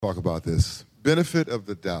Talk about this. Benefit of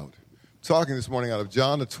the doubt. Talking this morning out of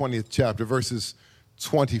John, the 20th chapter, verses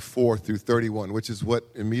 24 through 31, which is what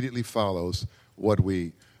immediately follows what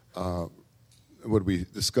we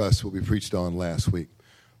discussed, what we preached on last week.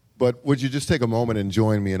 But would you just take a moment and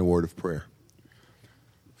join me in a word of prayer?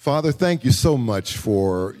 Father, thank you so much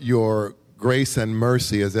for your grace and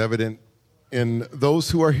mercy as evident in those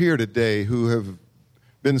who are here today who have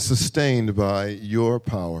been sustained by your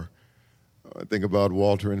power. I think about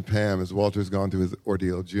Walter and Pam as Walter's gone through his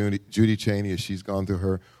ordeal, Judy Cheney as she's gone through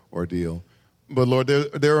her ordeal. But Lord,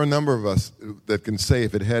 there are a number of us that can say,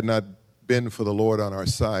 if it had not been for the Lord on our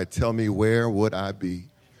side, tell me, where would I be?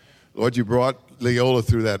 Lord, you brought Leola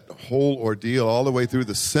through that whole ordeal, all the way through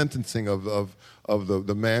the sentencing of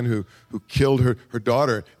the man who killed her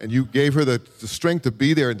daughter, and you gave her the strength to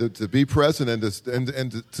be there and to be present and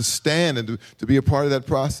to stand and to be a part of that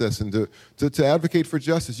process and to advocate for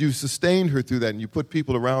justice. You sustained her through that, and you put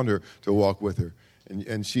people around her to walk with her.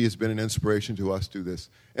 And she has been an inspiration to us through this.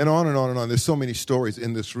 And on and on and on. There's so many stories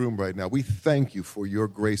in this room right now. We thank you for your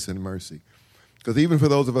grace and mercy. Because even for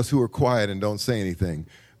those of us who are quiet and don't say anything,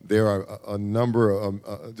 there are a number,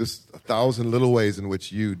 just 1,000 little ways in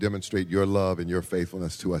which you demonstrate your love and your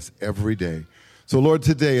faithfulness to us every day. So, Lord,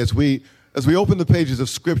 today, as we open the pages of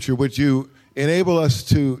Scripture, would you enable us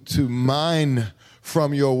to mine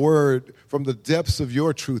from your word, from the depths of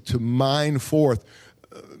your truth, to mine forth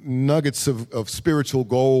nuggets of spiritual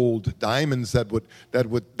gold, diamonds that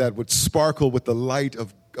would sparkle with the light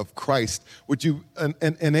of Christ. Would you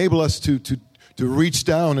enable us to reach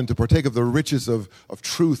down and to partake of the riches of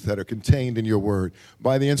truth that are contained in your word?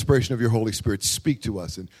 By the inspiration of your Holy Spirit, speak to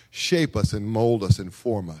us and shape us and mold us and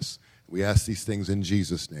form us. We ask these things in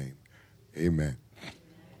Jesus' name. Amen.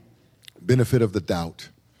 Benefit of the doubt.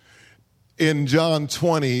 In John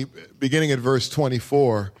 20, beginning at verse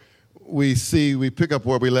 24, we pick up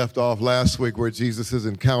where we left off last week, where Jesus has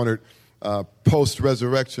encountered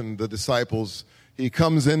post-resurrection the disciples. He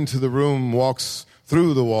comes into the room, walks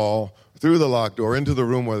through the wall, through the locked door, into the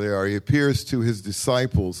room where they are. He appears to his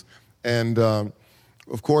disciples, and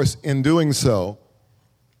of course, in doing so,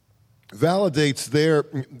 validates their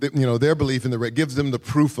belief in gives them the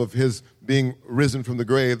proof of his being risen from the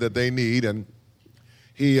grave that they need, and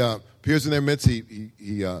he appears in their midst. He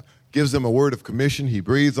gives them a word of commission. He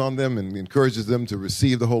breathes on them and encourages them to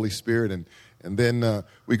receive the Holy Spirit. And then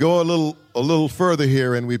we go a little further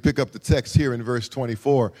here, and we pick up the text here in verse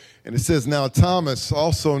 24. And it says, "Now Thomas,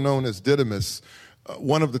 also known as Didymus,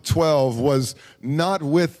 one of the 12, was not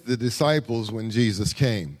with the disciples when Jesus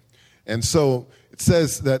came." And so it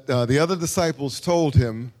says that the other disciples told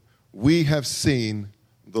him, "We have seen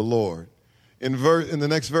the Lord." In the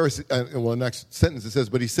next verse, next sentence, it says,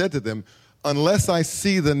 "But he said to them, unless I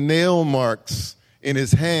see the nail marks in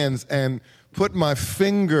his hands and put my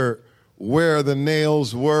finger where the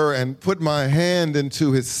nails were and put my hand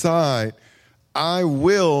into his side, I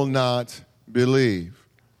will not believe."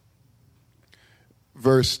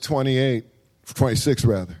 Verse 26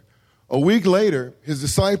 rather. A week later, his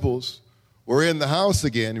disciples were in the house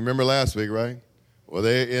again. You remember last week, right? Well,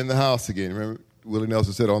 they're in the house again. Remember Willie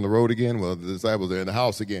Nelson said, on the road again? Well, the disciples are in the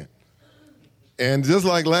house again. And just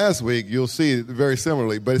like last week, you'll see it very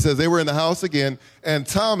similarly. But it says they were in the house again, and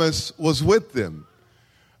Thomas was with them.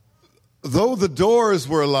 Though the doors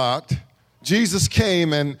were locked, Jesus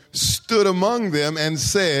came and stood among them and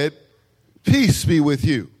said, "Peace be with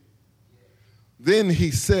you." Then he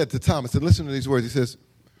said to Thomas, and listen to these words, he says,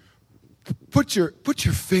 put your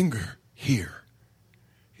finger here.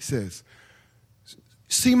 He says,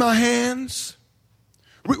 "See my hands?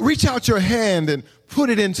 Reach out your hand and put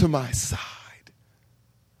it into my side.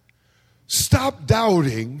 Stop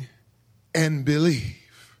doubting and believe."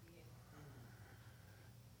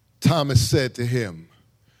 Thomas said to him,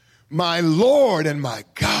 "My Lord and my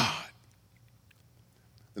God."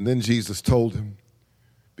 And then Jesus told him,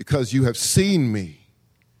 "Because you have seen me,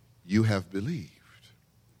 you have believed.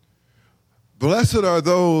 Blessed are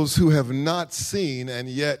those who have not seen and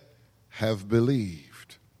yet have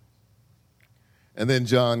believed." And then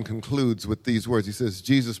John concludes with these words. He says,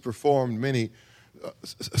 Jesus performed many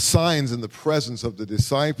signs in the presence of the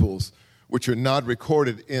disciples, which are not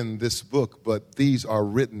recorded in this book, but these are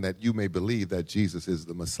written that you may believe that Jesus is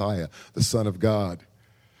the Messiah, the Son of God,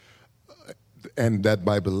 and that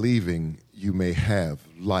by believing you may have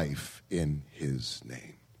life in his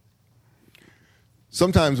name.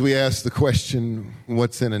 Sometimes we ask the question,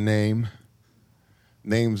 what's in a name?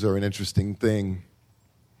 Names are an interesting thing.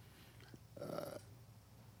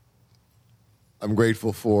 I'm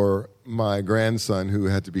grateful for my grandson who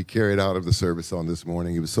had to be carried out of the service on this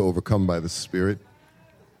morning. He was so overcome by the Spirit.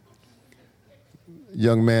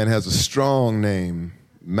 Young man has a strong name,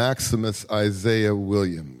 Maximus Isaiah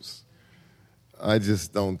Williams. I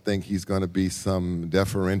just don't think he's going to be some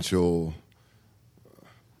deferential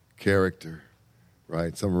character,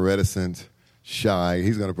 right? Some reticent, shy.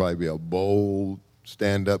 He's going to probably be a bold,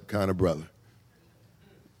 stand-up kind of brother.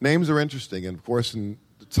 Names are interesting, and of course, in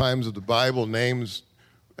the times of the Bible, names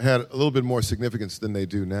had a little bit more significance than they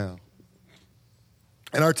do now.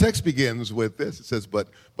 And our text begins with this. It says, but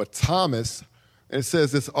Thomas, and it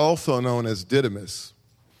says it's also known as Didymus.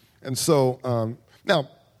 And so, now,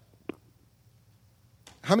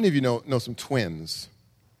 how many of you know some twins?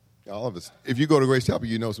 All of us. If you go to Grace Chapel,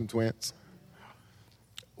 you know some twins.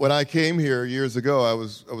 When I came here years ago, I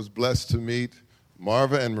was blessed to meet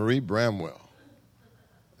Marva and Marie Bramwell.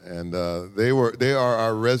 And they are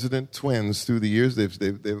our resident twins through the years.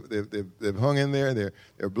 They've hung in there. They're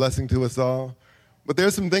a blessing to us all. But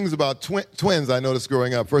there's some things about twins I noticed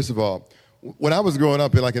growing up. First of all, when I was growing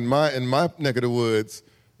up, in my neck of the woods,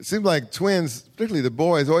 it seemed like twins, particularly the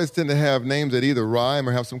boys, always tend to have names that either rhyme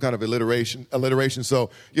or have some kind of alliteration. So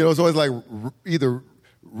it's always like either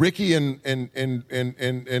Ricky and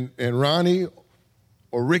Ronnie,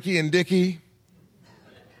 or Ricky and Dickie,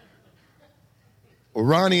 or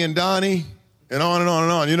Ronnie and Donnie, and on and on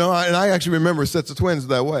and on. And I actually remember sets of twins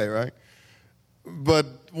that way, right? But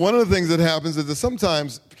one of the things that happens is that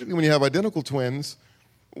sometimes, particularly when you have identical twins,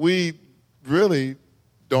 we really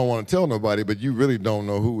don't want to tell nobody, but you really don't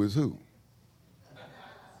know who is who.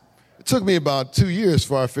 It took me about 2 years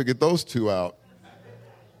before I figured those two out.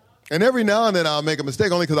 And every now and then I'll make a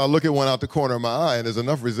mistake, only because I'll look at one out the corner of my eye, and there's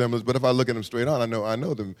enough resemblance, but if I look at them straight on, I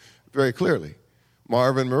know them very clearly.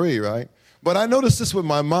 Marva and Marie, right? But I noticed this with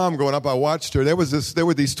my mom growing up. I watched her. There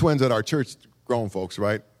were these twins at our church, grown folks,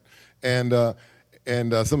 right? And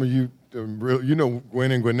some of you,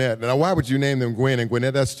 Gwen and Gwinnett. Now, why would you name them Gwen and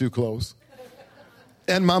Gwinnett? That's too close.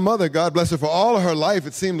 And my mother, God bless her, for all of her life,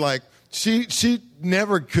 it seemed like she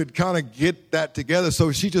never could kind of get that together.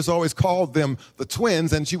 So she just always called them the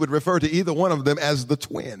twins, and she would refer to either one of them as the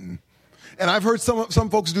twin. And I've heard some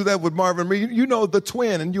folks do that with Marvin and Marie. You know the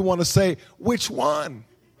twin, and you want to say, which one?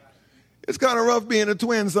 It's kind of rough being a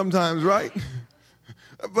twin sometimes, right?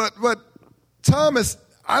 But Thomas,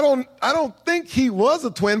 I don't think he was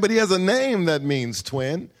a twin, but he has a name that means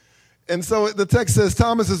twin. And so the text says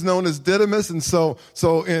Thomas is known as Didymus, and so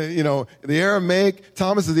the Aramaic,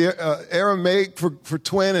 Thomas is the Aramaic for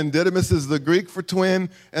twin, and Didymus is the Greek for twin,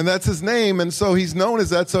 and that's his name, and so he's known as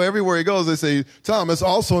that. So everywhere he goes, they say Thomas,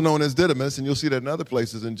 also known as Didymus, and you'll see that in other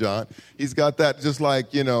places in John. He's got that, just like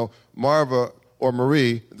Marva or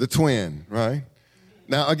Marie, the twin, right?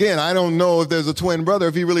 Now, again, I don't know if there's a twin brother,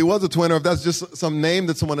 if he really was a twin, or if that's just some name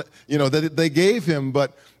that someone, that they gave him,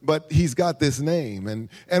 but he's got this name.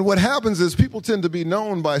 And what happens is people tend to be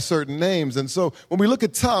known by certain names. And so when we look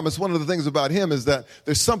at Thomas, one of the things about him is that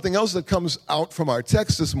there's something else that comes out from our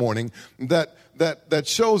text this morning that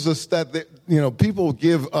shows us that, people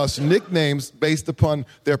give us nicknames based upon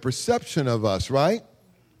their perception of us, right?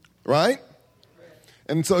 Right?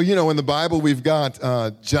 And so, in the Bible, we've got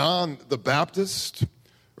John the Baptist,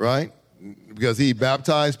 right? Because he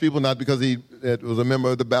baptized people, not because he was a member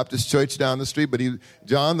of the Baptist church down the street, but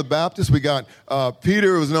John the Baptist. We got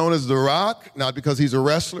Peter, who was known as the Rock, not because he's a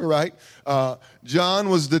wrestler, right? John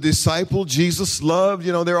was the disciple Jesus loved.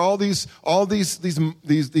 There are all these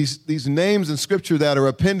names in Scripture that are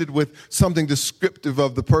appended with something descriptive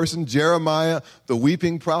of the person. Jeremiah, the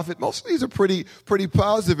weeping prophet. Most of these are pretty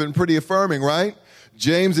positive and pretty affirming, right?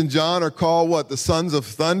 James and John are called what? The sons of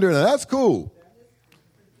thunder. Now that's cool.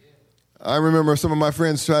 I remember some of my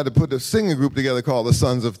friends tried to put a singing group together called the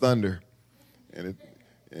Sons of Thunder, and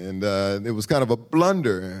it was kind of a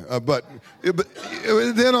blunder. But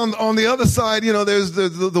then on the other side, there's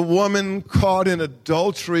the woman caught in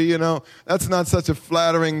adultery. That's not such a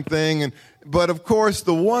flattering thing. But of course,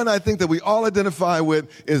 the one I think that we all identify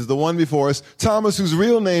with is the one before us, Thomas, whose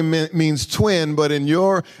real name means twin. But in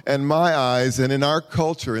your and my eyes, and in our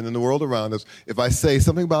culture and in the world around us, if I say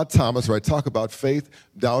something about Thomas, or I talk about faith,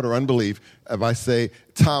 doubt, or unbelief, if I say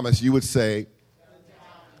Thomas, you would say,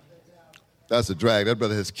 that's a drag. That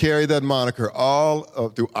brother has carried that moniker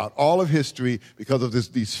throughout all of history because of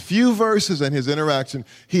these few verses and his interaction.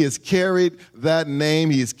 He has carried that name.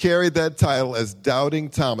 He has carried that title as Doubting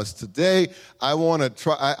Thomas. Today, I want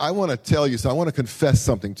to tell you, so I want to confess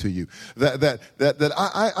something to you that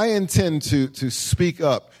I intend to speak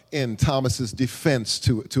up in Thomas's defense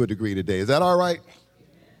to a degree today. Is that all right?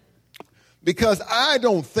 Because I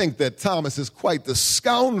don't think that Thomas is quite the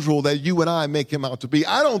scoundrel that you and I make him out to be.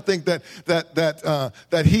 I don't think that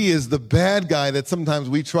he is the bad guy that sometimes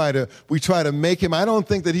we try to make him. I don't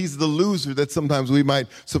think that he's the loser that sometimes we might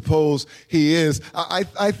suppose he is.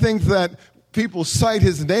 I think that people cite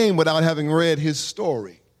his name without having read his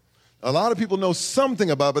story. A lot of people know something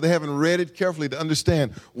about it, but they haven't read it carefully to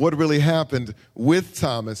understand what really happened with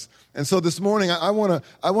Thomas. And so this morning, I want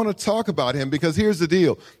to talk about him, because here's the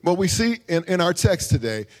deal. What we see in our text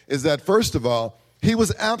today is that, first of all, he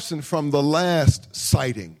was absent from the last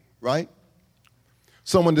sighting, right?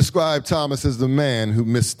 Someone described Thomas as the man who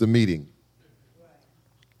missed the meeting.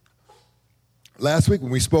 Last week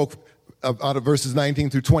when we spoke out of verses 19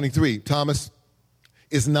 through 23, Thomas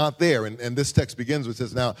is not there. And this text begins with,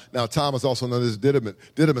 says, now Thomas, also known as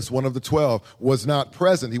Didymus, one of the 12, was not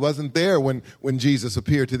present. He wasn't there when Jesus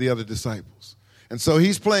appeared to the other disciples. And so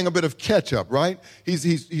he's playing a bit of catch up, right?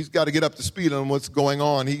 He's got to get up to speed on what's going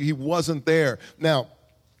on. He wasn't there. Now,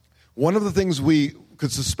 one of the things we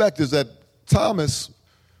could suspect is that Thomas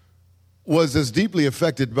was as deeply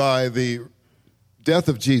affected by the death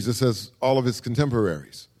of Jesus as all of his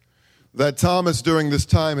contemporaries. That Thomas during this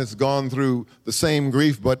time has gone through the same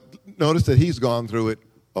grief, but notice that he's gone through it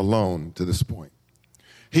alone to this point.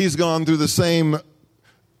 He's gone through the same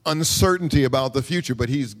uncertainty about the future, but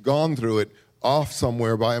he's gone through it off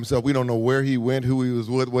somewhere by himself. We don't know where he went, who he was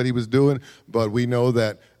with, what he was doing, but we know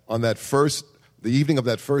that on the evening of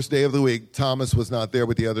that first day of the week, Thomas was not there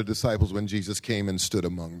with the other disciples when Jesus came and stood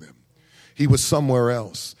among them. He was somewhere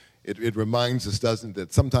else. It reminds us, doesn't it,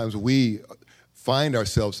 that sometimes we find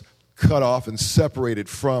ourselves cut off and separated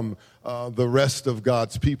from the rest of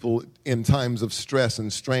God's people in times of stress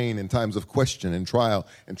and strain, in times of question and trial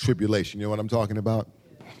and tribulation. You know what I'm talking about?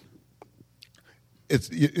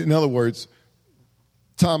 In other words,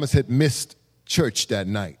 Thomas had missed church that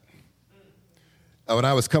night. When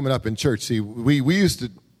I was coming up in church, see, we used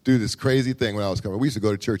to do this crazy thing when I was coming. We used to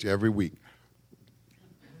go to church every week.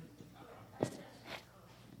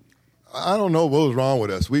 I don't know what was wrong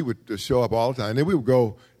with us. We would just show up all the time. And then we would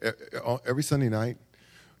go every Sunday night.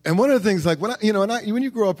 And one of the things, like, when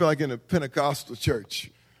you grow up like in a Pentecostal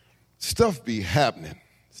church, stuff be happening.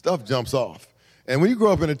 Stuff jumps off. And when you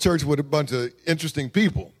grow up in a church with a bunch of interesting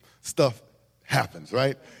people, stuff happens,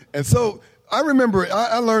 right? And so I remember,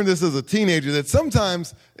 I learned this as a teenager, that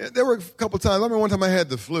sometimes, there were a couple times, I remember one time I had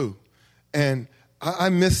the flu, and I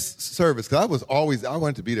missed service, because I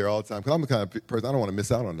wanted to be there all the time, because I'm the kind of person, I don't want to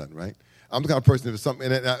miss out on nothing, right? I'm the kind of person, if it's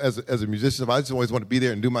something, and as a musician, I just always want to be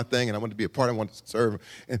there and do my thing, and I want to be a part, I want to serve.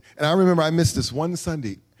 And I remember I missed this one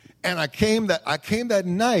Sunday, and I came that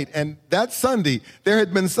night, and that Sunday, there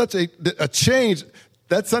had been such a change.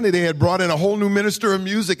 That Sunday, they had brought in a whole new minister of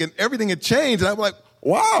music, and everything had changed, and I was like,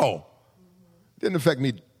 wow. Didn't affect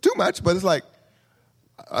me too much, but it's like,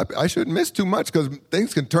 I shouldn't miss too much, because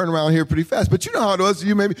things can turn around here pretty fast. But you know how it was.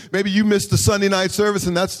 Maybe you missed the Sunday night service,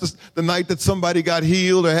 and that's the night that somebody got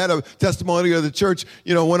healed or had a testimony, or the church,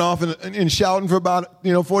 went off and shouting for about,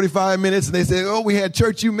 45 minutes, and they say, oh, we had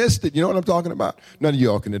church, you missed it. You know what I'm talking about? None of you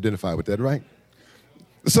all can identify with that, right?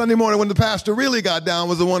 The Sunday morning when the pastor really got down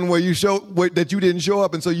was the one where that you didn't show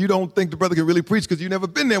up, and so you don't think the brother can really preach because you've never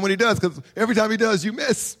been there when he does, because every time he does, you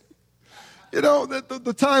miss.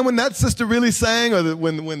 The time when that sister really sang, or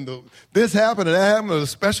when this happened or that happened, or the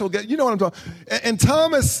special guest, you know what I'm talking. And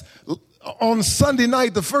Thomas, on Sunday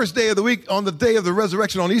night, the first day of the week, on the day of the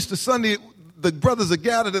resurrection, on Easter Sunday, the brothers are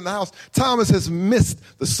gathered in the house. Thomas has missed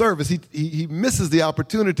the service. He misses the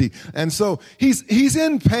opportunity. And so he's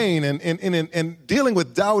in pain and dealing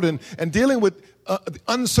with doubt and dealing with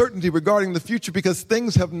uncertainty regarding the future, because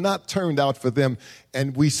things have not turned out for them.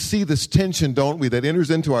 And we see this tension, don't we, that enters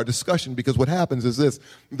into our discussion, because what happens is this,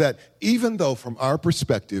 that even though from our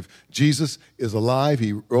perspective, Jesus is alive,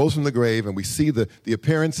 he rose from the grave, and we see the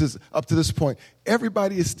appearances up to this point,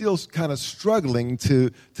 everybody is still kind of struggling to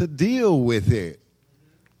deal with it.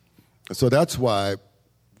 So that's why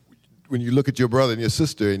when you look at your brother and your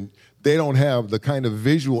sister, and they don't have the kind of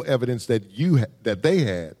visual evidence that they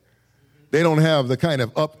had, they don't have the kind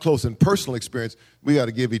of up-close and personal experience, we got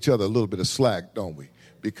to give each other a little bit of slack, don't we?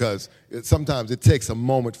 Because sometimes it takes a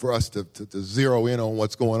moment for us to zero in on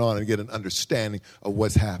what's going on and get an understanding of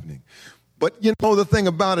what's happening. But, the thing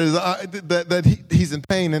about it is that he's in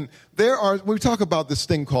pain. And we talk about this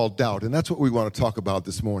thing called doubt, and that's what we want to talk about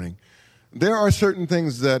this morning. There are certain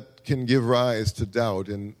things that can give rise to doubt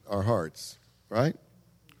in our hearts, right?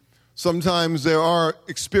 Sometimes there are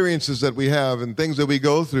experiences that we have and things that we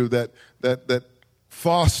go through that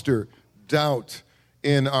foster doubt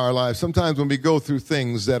in our lives. Sometimes when we go through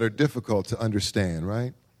things that are difficult to understand,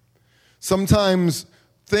 right? Sometimes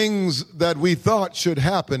things that we thought should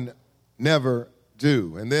happen never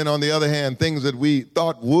do. And then on the other hand, things that we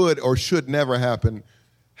thought would or should never happen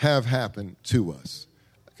have happened to us.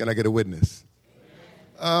 Can I get a witness?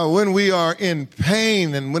 When we are in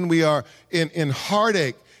pain and when we are in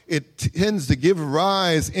heartache, it tends to give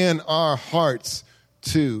rise in our hearts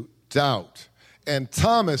to doubt. And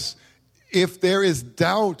Thomas, if there is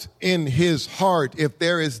doubt in his heart, if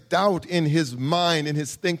there is doubt in his mind, in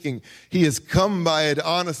his thinking, he has come by it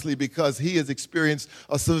honestly because he has experienced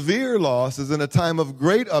a severe loss as in a time of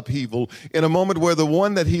great upheaval, in a moment where the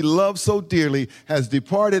one that he loved so dearly has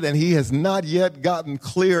departed and he has not yet gotten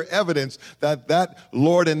clear evidence that that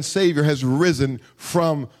Lord and Savior has risen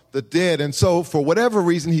from the dead. And so for whatever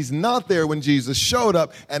reason, he's not there when Jesus showed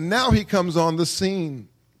up, and now he comes on the scene.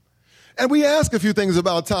 And we ask a few things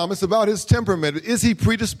about Thomas, about his temperament. Is he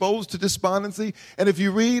predisposed to despondency? And if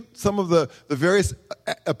you read some of the various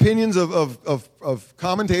opinions of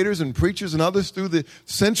commentators and preachers and others through the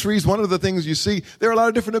centuries, one of the things you see, there are a lot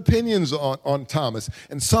of different opinions on Thomas.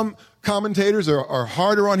 And some commentators are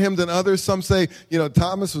harder on him than others. Some say,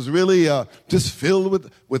 Thomas was really just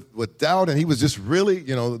filled with doubt, and he was just really,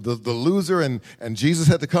 the loser, and Jesus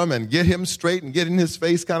had to come and get him straight and get in his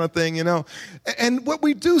face kind of thing, And what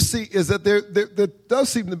we do see is that there does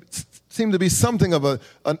seem to be something of a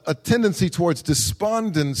tendency towards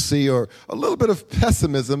despondency or a little bit of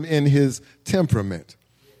pessimism in his temperament.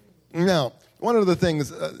 Now, one of the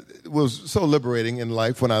things was so liberating in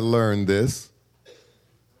life when I learned this.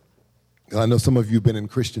 I know some of you have been in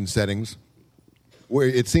Christian settings where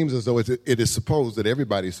it seems as though it is supposed that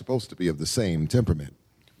everybody is supposed to be of the same temperament.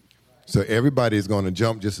 So everybody is going to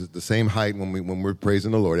jump just at the same height when we're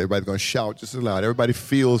praising the Lord. Everybody's going to shout just as loud. Everybody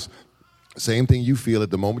feels the same thing you feel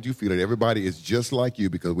at the moment you feel it. Everybody is just like you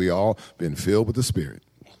because we all been filled with the Spirit.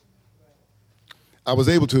 I was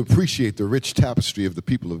able to appreciate the rich tapestry of the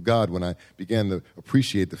people of God when I began to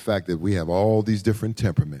appreciate the fact that we have all these different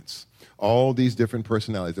temperaments, all these different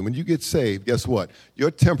personalities. And when you get saved, guess what?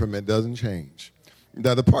 Your temperament doesn't change.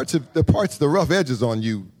 Now, the rough edges on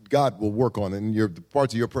you, God will work on, and the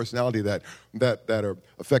parts of your personality that are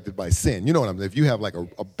affected by sin. You know what I mean? If you have like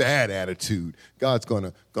a bad attitude, God's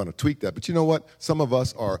gonna tweak that. But you know what? Some of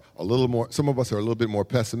us are a little bit more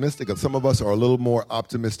pessimistic, and some of us are a little more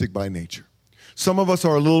optimistic by nature. Some of us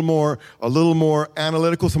are a little more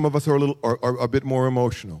analytical. Some of us are a bit more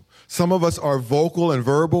emotional. Some of us are vocal and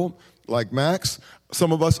verbal, like Max.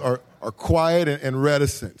 Some of us are quiet and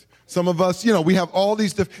reticent. Some of us, we have all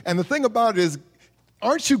these different. And the thing about it is,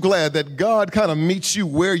 aren't you glad that God kind of meets you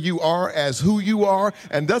where you are as who you are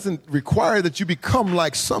and doesn't require that you become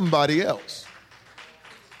like somebody else?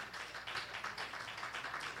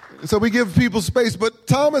 So we give people space, but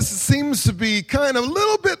Thomas seems to be kind of a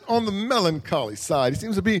little bit on the melancholy side. He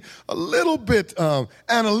seems to be a little bit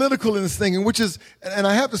analytical in his thinking, which is, and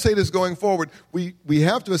I have to say this going forward, we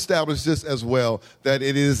have to establish this as well, that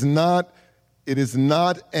it is not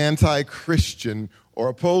anti-Christian or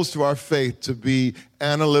opposed to our faith to be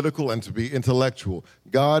analytical and to be intellectual.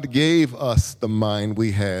 God gave us the mind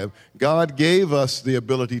we have. God gave us the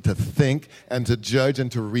ability to think and to judge and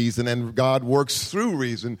to reason, and God works through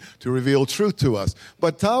reason to reveal truth to us.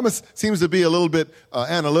 But Thomas seems to be a little bit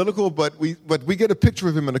analytical, but we get a picture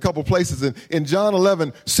of him in a couple places. In John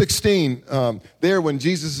 11:16, there when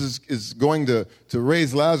Jesus is going to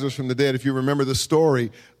raise Lazarus from the dead, if you remember the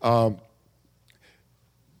story,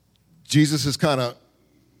 Jesus is kind of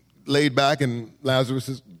laid back and Lazarus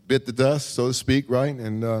has bit the dust, so to speak, right?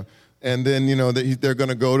 And then they're going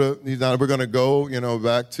to go to. We're going to go,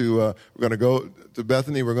 back to. We're going to go to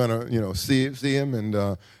Bethany. We're going to, see him.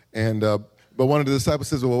 But one of the disciples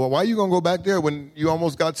says, "Well, why are you going to go back there when you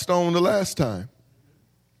almost got stoned the last time?"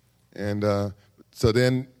 And so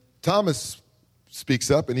then Thomas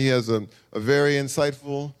speaks up, and he has a very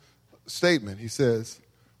insightful statement. He says,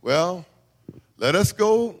 "Well, let us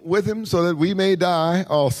go with him so that we may die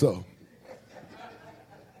also."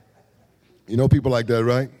 You know people like that,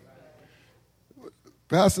 right?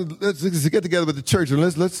 Pastor, let's get together with the church and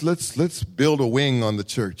let's build a wing on the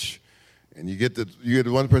church. And you get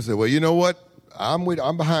one person say, "Well, you know what? I'm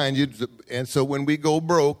behind you." And so when we go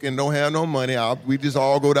broke and don't have no money, we just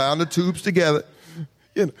all go down the tubes together.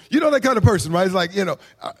 You know that kind of person, right? It's like,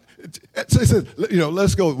 so he says,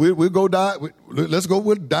 let's go. We'll go die.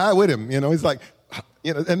 We'll die with him. He's like,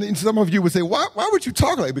 and some of you would say, why would you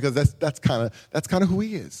talk like that? Because that's kind of who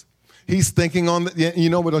he is. He's thinking on but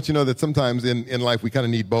don't you know that sometimes in life we kind of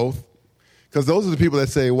need both? Because those are the people that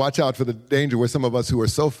say, watch out for the danger where some of us who are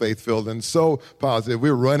so faith-filled and so positive,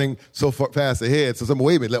 we're running so fast ahead. So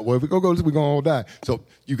wait a minute, if we go, we're going to all die. So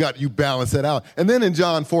you balance that out. And then in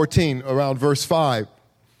John 14, around verse 5,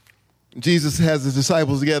 Jesus has his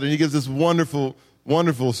disciples together, and he gives this wonderful,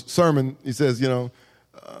 wonderful sermon. He says,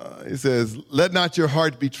 let not your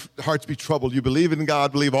hearts be troubled. You believe in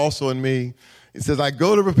God, believe also in me. He says, I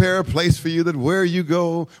go to prepare a place for you, that where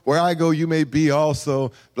I go, you may be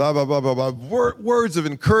also, blah, blah, blah, blah, blah. Words of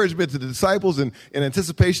encouragement to the disciples in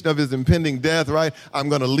anticipation of his impending death, right? I'm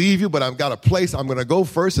going to leave you, but I've got a place. I'm going to go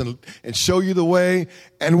first and show you the way.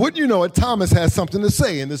 And wouldn't you know it, Thomas has something to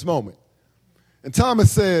say in this moment. And Thomas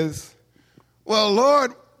says, well,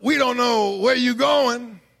 Lord, we don't know where you're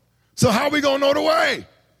going, so how are we going to know the way?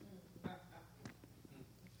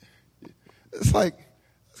 It's like,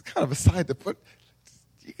 kind of a side to put.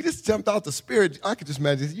 You just jumped out the spirit. I could just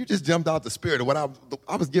imagine you just jumped out the spirit of what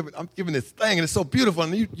I'm giving this thing, and it's so beautiful,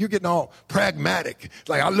 and you're getting all pragmatic. It's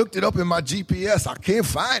like I looked it up in my GPS. I can't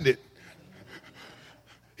find it.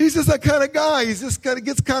 He's just that kind of guy. He's just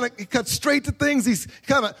he cuts straight to things. He's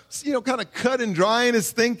kind of cut and dry in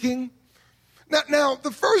his thinking. Now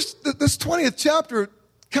this 20th chapter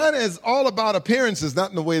kind of is all about appearances, not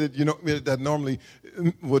in the way that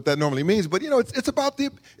what that normally means, but it's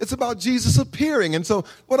about Jesus appearing. And so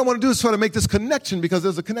what I want to do is try to make this connection, because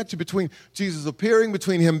there's a connection between Jesus appearing,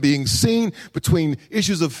 between him being seen, between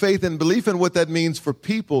issues of faith and belief, and what that means for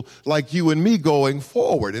people like you and me going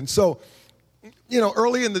forward. And so,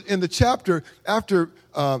 early in the chapter, after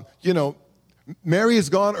Mary has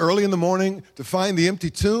gone early in the morning to find the empty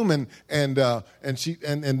tomb, and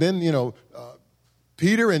then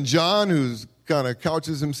Peter and John, who's kind of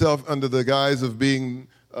couches himself under the guise of being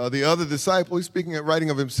the other disciple. He's writing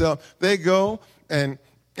of himself. They go and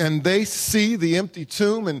they see the empty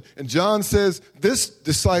tomb. And John says, this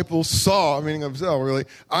disciple saw, meaning himself really,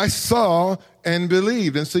 I saw and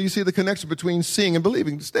believed. And so you see the connection between seeing and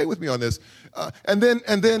believing. Stay with me on this. And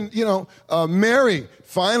then Mary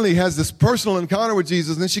finally has this personal encounter with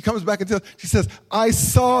Jesus. And then she comes back and she says, I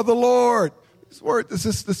saw the Lord.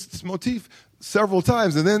 This motif several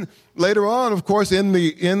times. And then later on, of course, in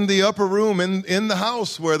the upper room, in the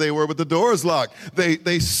house where they were with the doors locked,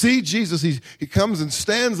 they see Jesus. He comes and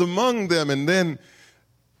stands among them. And then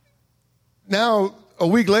now, a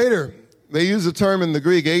week later, they use the term in the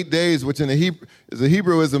Greek, 8 days, which in the is a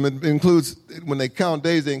Hebrewism. It includes, when they count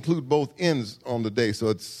days, they include both ends on the day. So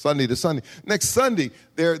it's Sunday to Sunday. Next Sunday,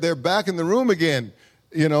 they're back in the room again.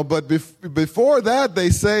 But before that,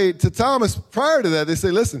 they say to Thomas, prior to that, they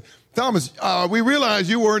say, listen, Thomas, we realize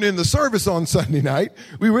you weren't in the service on Sunday night.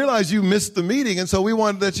 We realize you missed the meeting, and so we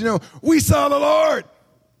wanted to let you know, we saw the Lord.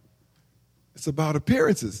 It's about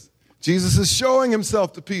appearances. Jesus is showing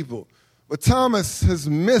himself to people, but Thomas has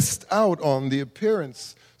missed out on the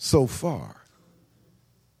appearance so far.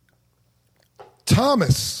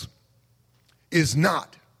 Thomas is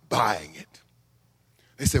not buying it.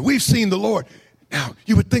 They say, we've seen the Lord. Now,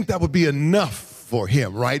 you would think that would be enough for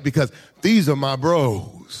him, right? Because these are my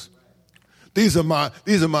bros. These are my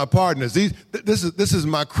partners. This is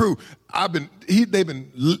my crew. They've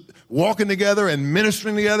been walking together and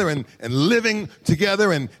ministering together and living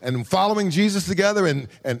together and following Jesus together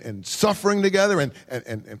and suffering together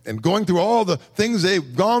and going through all the things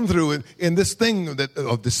they've gone through in this thing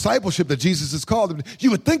of discipleship that Jesus has called them.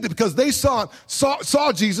 You would think that because they saw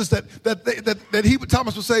Jesus that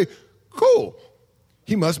Thomas would say, cool,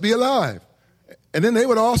 he must be alive. And then they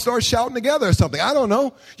would all start shouting together or something. I don't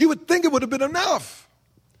know. You would think it would have been enough.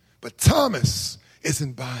 But Thomas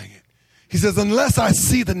isn't buying it. He says, unless I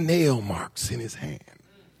see the nail marks in his hand,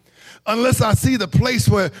 unless I see the place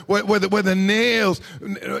where the nails,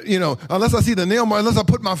 unless I see the nail mark, unless I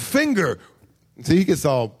put my finger. See, he gets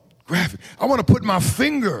all graphic. I want to put my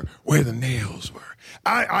finger where the nails were.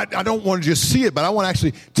 I don't want to just see it, but I want to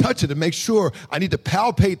actually touch it to make sure. I need to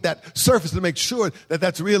palpate that surface to make sure that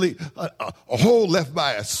that's really a hole left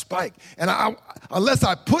by a spike. And unless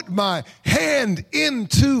I put my hand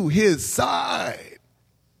into his side.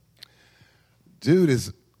 Dude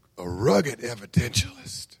is a rugged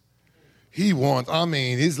evidentialist.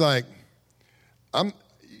 He's like, can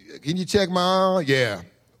you check my arm? Yeah.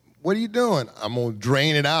 What are you doing? I'm going to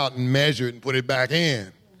drain it out and measure it and put it back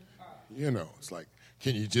in. It's like,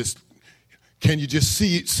 can you just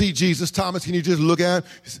see Jesus, Thomas? Can you just look at him?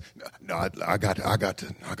 No, I got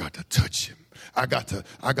to touch him. I got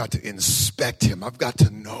to inspect him. I've got to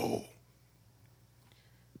know.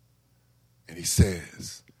 And he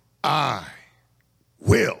says, I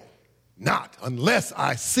will not, unless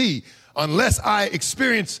I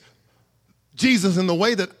experience Jesus in the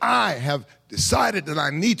way that I have decided that I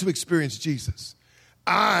need to experience Jesus.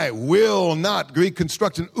 I will not. Greek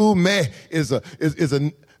construction, ume, is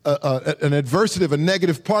an adversative, a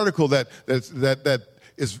negative particle that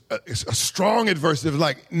is a strong adversative,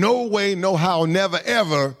 like no way, no how, never,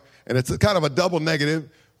 ever. and it's a kind of a double negative.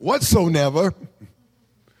 Whatsoever.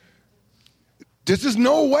 There's just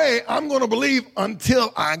no way I'm going to believe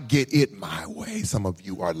until I get it my way. Some of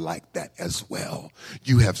you are like that as well.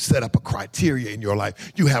 You have set up a criteria in your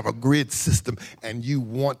life. You have a grid system, and you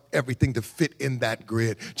want everything to fit in that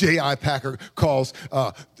grid. J.I. Packer calls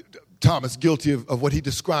Thomas guilty of what he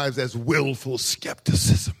describes as willful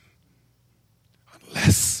skepticism.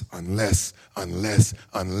 Until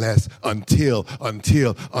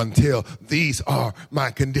these are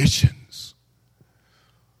my conditions.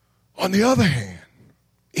 On the other hand,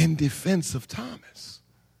 in defense of Thomas,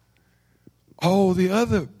 all the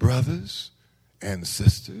other brothers and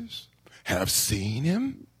sisters have seen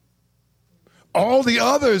him. All the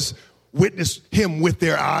others witnessed him with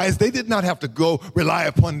their eyes. They did not have to go rely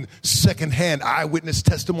upon secondhand eyewitness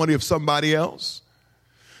testimony of somebody else.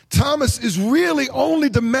 Thomas is really only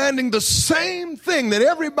demanding the same thing that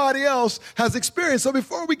everybody else has experienced. So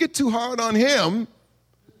before we get too hard on him,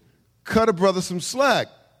 cut a brother some slack.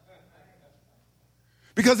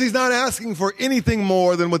 Because he's not asking for anything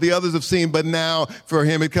more than what the others have seen, but now for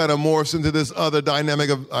him it kind of morphs into this other dynamic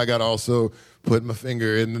of, I got to also put my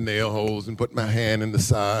finger in the nail holes and put my hand in the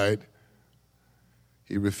side.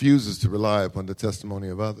 He refuses to rely upon the testimony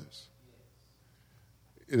of others.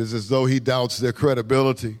 It is as though he doubts their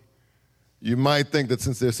credibility. You might think that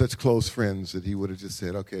since they're such close friends that he would have just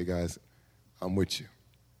said, okay, guys, I'm with you.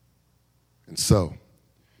 And so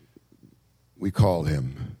we call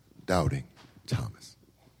him Doubting Thomas.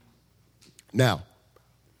 Now,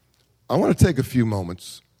 I want to take a few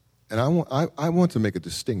moments, and I want to make a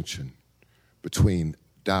distinction between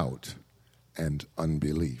doubt and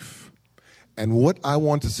unbelief. And what I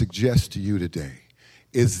want to suggest to you today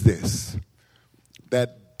is this,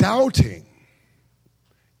 that doubting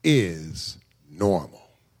is normal.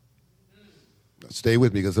 Now, stay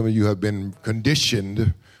with me, because some of you have been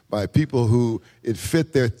conditioned by people who it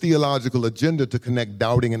fit their theological agenda to connect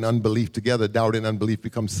doubting and unbelief together. Doubt and unbelief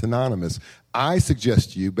become synonymous. I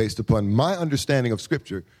suggest to you, based upon my understanding of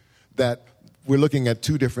Scripture, that we're looking at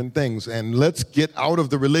two different things. And let's get out of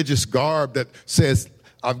the religious garb that says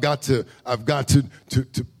I've got to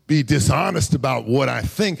be dishonest about what I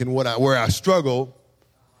think and where I struggle.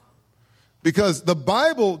 Because the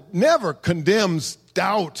Bible never condemns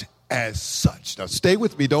doubt as such. Now, stay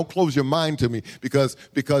with me. Don't close your mind to me, because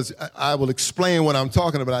I will explain what I'm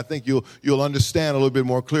talking about. I think you'll understand a little bit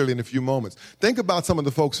more clearly in a few moments. Think about some of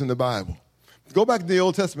the folks in the Bible. Go back to the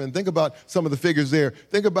Old Testament and think about some of the figures there.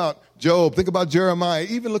 Think about Job. Think about Jeremiah.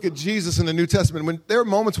 Even look at Jesus in the New Testament. When there are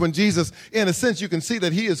moments when Jesus, in a sense, you can see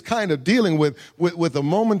that he is kind of dealing with a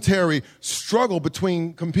momentary struggle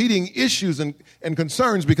between competing issues and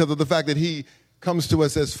concerns because of the fact that he comes to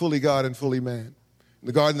us as fully God and fully man. In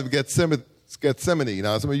the Garden of Gethsemane.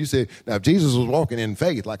 Now, some of you say, now, if Jesus was walking in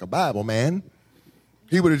faith like a Bible man,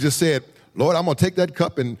 he would have just said, Lord, I'm going to take that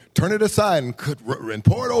cup and turn it aside and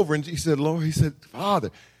pour it over. And he said, Lord, he said, Father,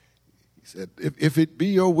 he said, if it be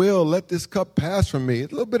your will, let this cup pass from me. A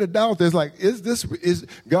little bit of doubt. There's like, is this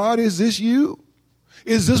you?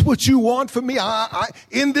 Is this what you want for me?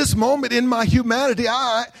 In this moment, in my humanity,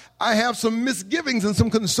 I have some misgivings and some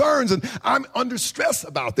concerns, and I'm under stress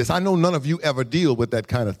about this. I know none of you ever deal with that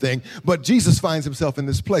kind of thing, but Jesus finds himself in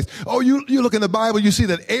this place. Oh, you look in the Bible, you see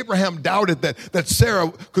that Abraham doubted that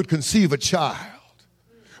Sarah could conceive a child.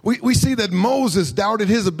 We see that Moses doubted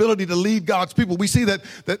his ability to lead God's people. We see that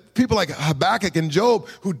people like Habakkuk and Job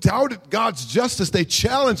who doubted God's justice, they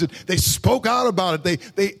challenged it. They spoke out about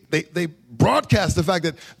it. They broadcast the fact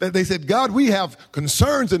that they said, God, we have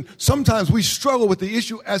concerns, and sometimes we struggle with the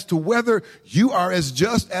issue as to whether you are as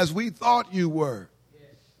just as we thought you were.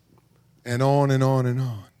 And on and on and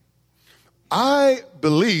on. I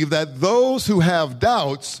believe that those who have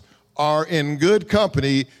doubts are in good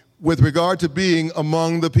company with regard to being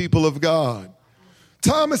among the people of God.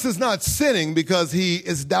 Thomas is not sinning because he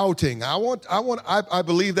is doubting. I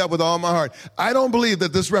believe that with all my heart. I don't believe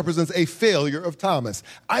that this represents a failure of Thomas.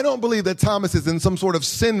 I don't believe that Thomas is in some sort of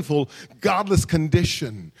sinful, godless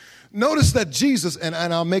condition. Notice that Jesus, and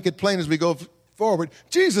I'll make it plain as we go forward,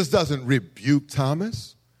 Jesus doesn't rebuke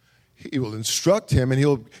Thomas. He will instruct him, and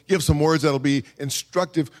he'll give some words that'll be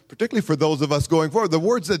instructive, particularly for those of us going forward. The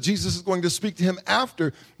words that Jesus is going to speak to him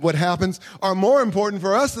after what happens are more important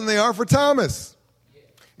for us than they are for Thomas.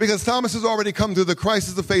 Because Thomas has already come through the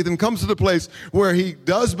crisis of faith and comes to the place where he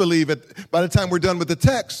does believe it by the time we're done with the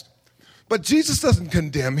text. But Jesus doesn't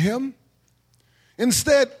condemn him.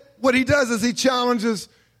 Instead, what he does is he challenges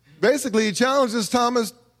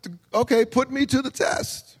Thomas to, okay, put me to the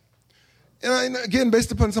test. And again,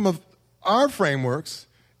 based upon some of our frameworks,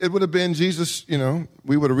 it would have been Jesus,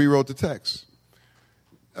 we would have rewrote the text.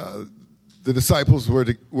 the disciples were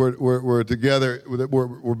together,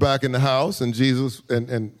 were back in the house, and Jesus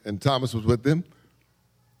and Thomas was with them.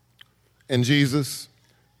 And Jesus,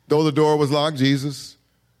 though the door was locked, Jesus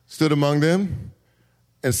stood among them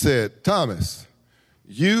and said, "Thomas,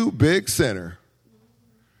 you big sinner,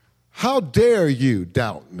 how dare you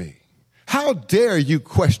doubt me? How dare you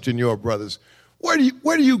question your brothers? Where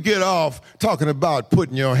do you get off talking about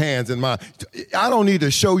putting your hands in my? I don't need to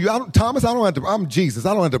show you. Thomas, I don't have to. I'm Jesus.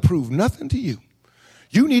 I don't have to prove nothing to you.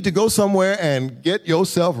 You need to go somewhere and get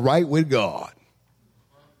yourself right with God."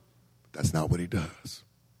 That's not what he does.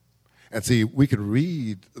 And see, we can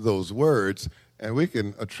read those words and we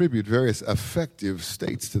can attribute various affective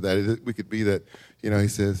states to that. We could be that, he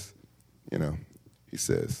says,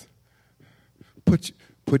 put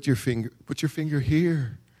your finger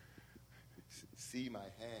here. See my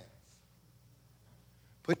hands.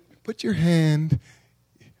 Put your hand,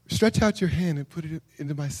 stretch out your hand and put it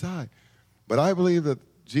into my side. But I believe that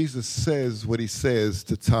Jesus says what he says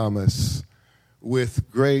to Thomas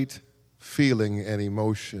with great feeling and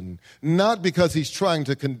emotion, not because he's trying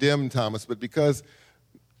to condemn Thomas, but because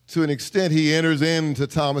to an extent he enters into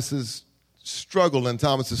Thomas's struggle and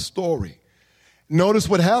Thomas's story. Notice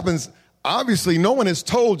what happens. Obviously, no one has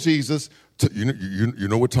told Jesus, you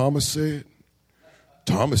know what Thomas said?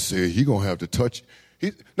 Thomas said he's going to have to touch.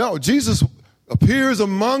 No, Jesus appears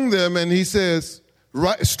among them and he says,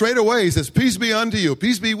 right straight away, he says, "Peace be unto you.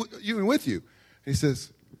 Peace be you and with you." And he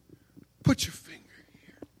says, "Put your finger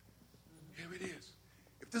here. Here it is.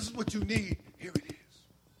 If this is what you need, here it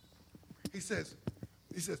is." He says,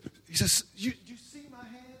 you see my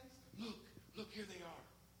hands? Look, here they are.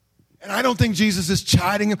 And I don't think Jesus is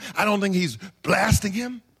chiding him. I don't think he's blasting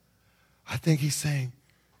him. I think he's saying,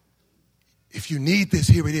 if you need this,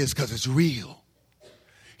 here it is, because it's real.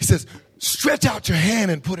 He says, stretch out your hand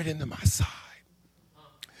and put it into my side.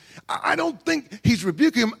 I don't think he's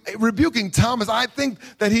rebuking Thomas. I think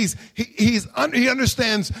that he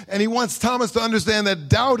understands, and he wants Thomas to understand that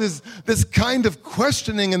doubt is this kind of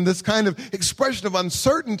questioning and this kind of expression of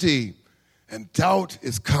uncertainty. And doubt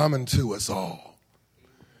is common to us all.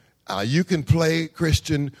 You can play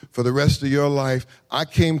Christian for the rest of your life. I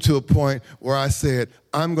came to a point where I said,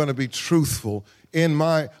 I'm going to be truthful in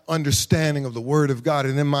my understanding of the Word of God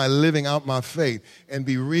and in my living out my faith and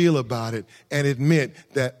be real about it and admit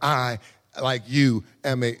that I, like you,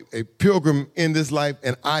 am a pilgrim in this life,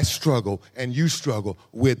 and I struggle and you struggle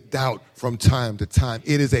with doubt from time to time.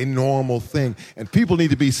 It is a normal thing, and people need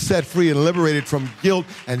to be set free and liberated from guilt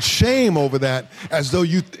and shame over that, as though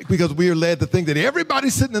because we are led to think that everybody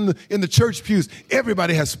sitting in the church pews,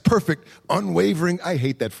 everybody has perfect, unwavering. I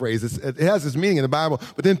hate that phrase. It has its meaning in the Bible,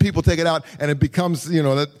 but then people take it out and it becomes, the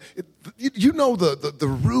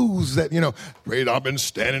ruse that, "Great, I've been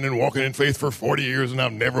standing and walking in faith for 40 years and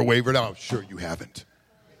I've never wavered." I'm sure you haven't.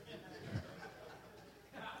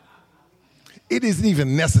 It isn't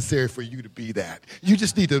even necessary for you to be that. You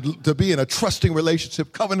just need to be in a trusting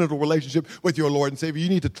relationship, covenantal relationship with your Lord and Savior. You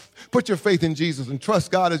need to put your faith in Jesus and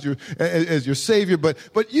trust God as your Savior. But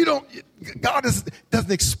God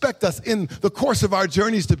doesn't expect us in the course of our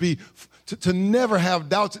journeys to never have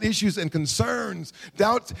doubts and issues and concerns.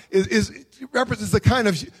 Doubt represents a kind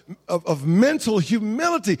of mental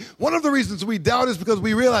humility. One of the reasons we doubt is because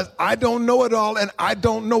we realize I don't know it all, and I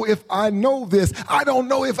don't know if I know this. I don't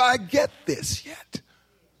know if I get this yet.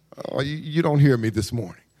 Oh, you don't hear me this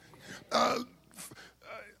morning. No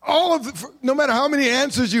matter how many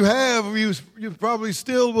answers you have, you probably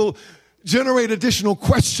still will generate additional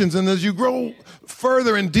questions. And as you grow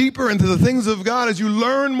further and deeper into the things of God, as you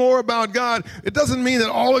learn more about God, it doesn't mean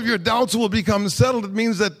that all of your doubts will become settled. It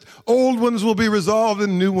means that old ones will be resolved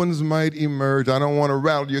and new ones might emerge. I don't want to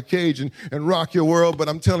rattle your cage and rock your world, but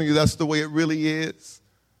I'm telling you that's the way it really is.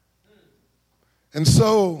 And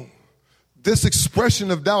so this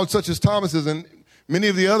expression of doubt, such as Thomas's and many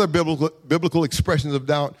of the other biblical expressions of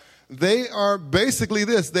doubt, they are basically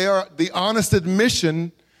this. They are the honest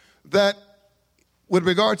admission that with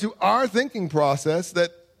regard to our thinking process,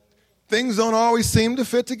 that things don't always seem to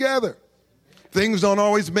fit together. Things don't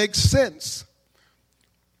always make sense.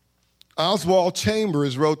 Oswald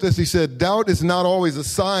Chambers wrote this. He said, "Doubt is not always a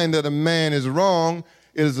sign that a man is wrong.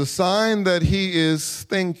 It is a sign that he is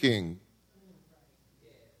thinking."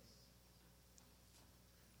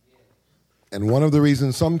 And one of the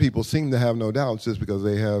reasons some people seem to have no doubts is because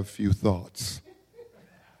they have few thoughts.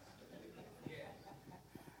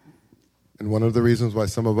 And one of the reasons why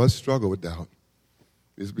some of us struggle with doubt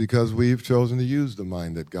is because we've chosen to use the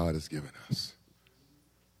mind that God has given us.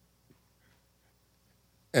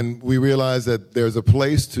 And we realize that there's a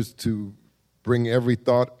place to bring every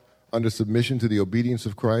thought under submission to the obedience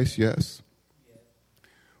of Christ, yes.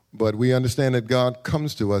 But we understand that God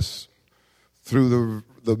comes to us through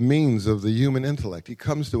the means of the human intellect. He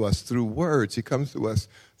comes to us through words. He comes to us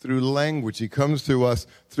through language. He comes to us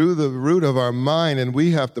through the root of our mind, and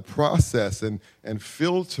we have to process and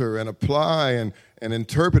filter and apply and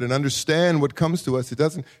interpret and understand what comes to us. He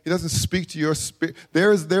doesn't speak to your spirit.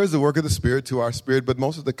 There's the work of the Spirit to our spirit, but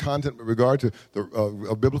most of the content with regard to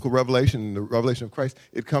the biblical revelation and the revelation of Christ,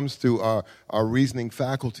 it comes to our reasoning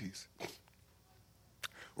faculties.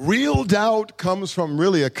 Real doubt comes from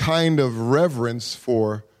really a kind of reverence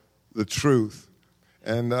for the truth.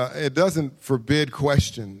 And it doesn't forbid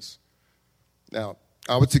questions. Now,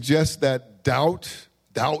 I would suggest that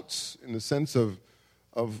doubts in the sense of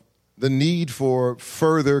the need for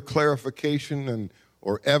further clarification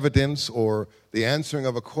or evidence or the answering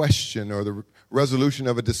of a question or the resolution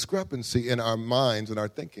of a discrepancy in our minds and our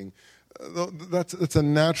thinking, that's a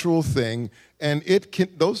natural thing, and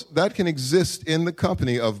that can exist in the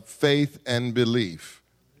company of faith and belief.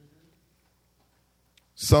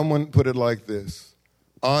 Someone put it like this: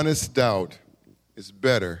 honest doubt is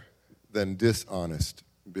better than dishonest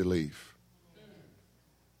belief.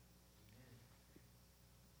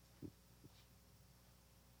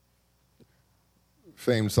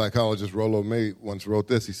 Famed psychologist Rollo May once wrote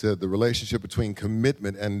this. He said, "The relationship between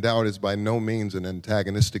commitment and doubt is by no means an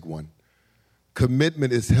antagonistic one.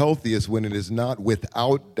 Commitment is healthiest when it is not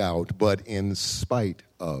without doubt, but in spite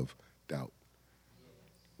of doubt."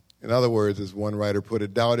 In other words, as one writer put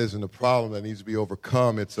it, doubt isn't a problem that needs to be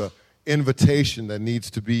overcome. It's an invitation that needs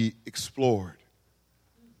to be explored.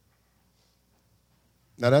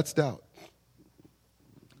 Now, that's doubt.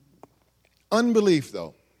 Unbelief,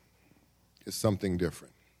 though, is something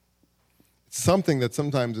different. It's something that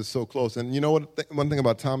sometimes is so close. And you know what? One thing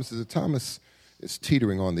about Thomas is that Thomas is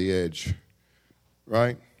teetering on the edge.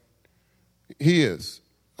 Right? He is.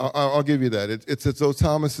 I'll give you that. It's as though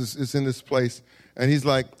Thomas is in this place, and he's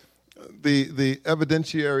like the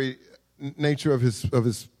evidentiary nature of his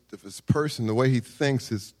person, the way he thinks,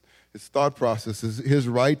 his thought process, his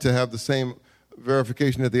right to have the same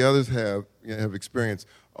verification that the others have experienced.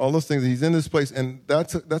 All those things. He's in this place, and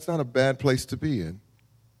that's not a bad place to be in.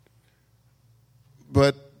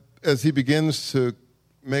 But as he begins to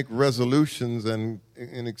make resolutions and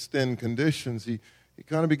extend conditions, he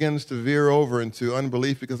kind of begins to veer over into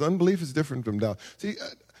unbelief, because unbelief is different from doubt. See,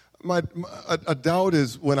 a doubt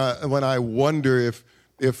is when I wonder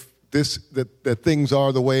if that things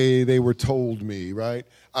are the way they were told me, right?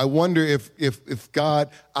 I wonder if God,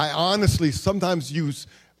 I honestly sometimes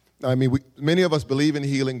many of us believe in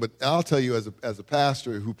healing, but I'll tell you as a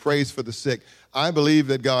pastor who prays for the sick, I believe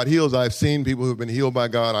that God heals. I've seen people who've been healed by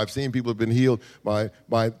God. I've seen people who've been healed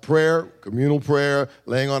by prayer, communal prayer,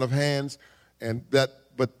 laying on of hands.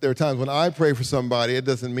 But there are times when I pray for somebody, it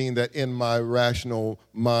doesn't mean that in my rational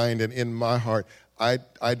mind and in my heart,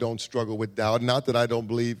 I don't struggle with doubt. Not that I don't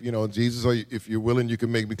believe, Jesus, or if you're willing, you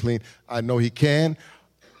can make me clean. I know he can.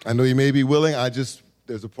 I know he may be willing.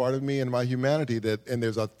 There's a part of me in my humanity and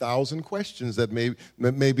there's 1,000 questions that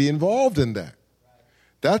may be involved in that.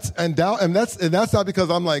 That's not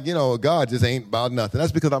because I'm like, God just ain't about nothing.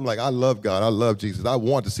 That's because I'm like, I love God. I love Jesus. I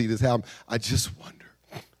want to see this happen. I just wonder.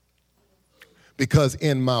 Because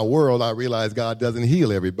in my world, I realize God doesn't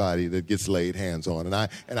heal everybody that gets laid hands on.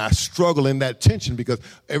 And I struggle in that tension because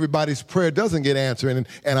everybody's prayer doesn't get answered.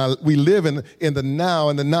 And we live in the now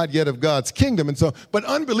and the not yet of God's kingdom. And so, but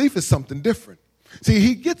unbelief is something different. See,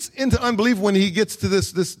 he gets into unbelief when he gets to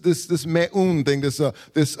this me'un thing, this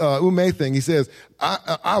ume thing. He says,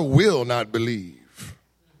 I will not believe.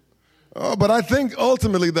 Oh, but I think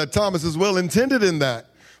ultimately that Thomas is well intended in that.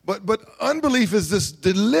 But unbelief is this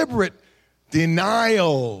deliberate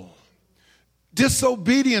denial,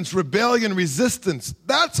 disobedience, rebellion, resistance.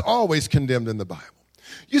 That's always condemned in the Bible.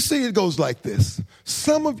 You see, it goes like this.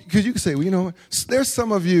 Because you can say, well, there's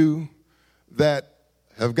some of you that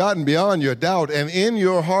have gotten beyond your doubt, and in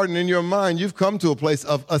your heart and in your mind, you've come to a place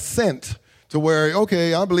of assent to where,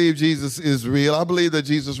 okay, I believe Jesus is real. I believe that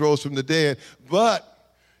Jesus rose from the dead, but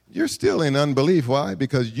you're still in unbelief. Why?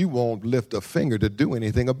 Because you won't lift a finger to do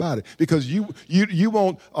anything about it. Because you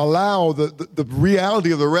won't allow the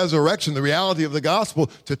reality of the resurrection, the reality of the gospel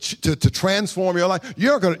to transform your life.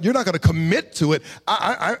 You're not going to commit to it.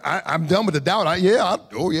 I'm done with the doubt.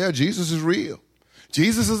 Jesus is real.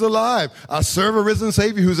 Jesus is alive. I serve a risen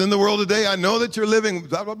Savior who's in the world today. I know that you're living,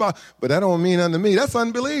 blah, blah, blah. But that don't mean unto me. That's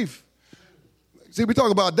unbelief. See, we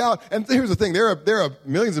talk about doubt, and here's the thing. There are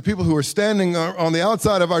millions of people who are standing on the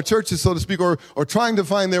outside of our churches, so to speak, or trying to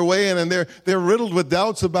find their way in, and they're riddled with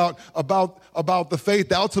doubts about about the faith,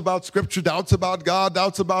 doubts about Scripture, doubts about God,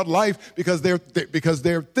 doubts about life, because they're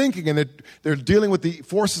thinking and they're dealing with the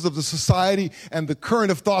forces of the society and the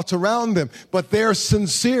current of thoughts around them. But they're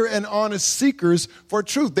sincere and honest seekers for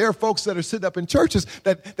truth. There are folks that are sitting up in churches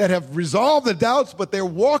that have resolved the doubts, but they're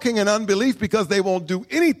walking in unbelief because they won't do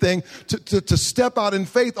anything to step out in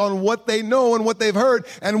faith on what they know and what they've heard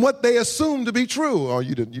and what they assume to be true. Oh,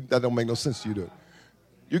 that don't make no sense to you, do it?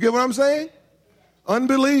 You get what I'm saying?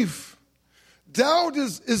 Unbelief. Doubt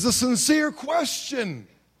is a sincere question.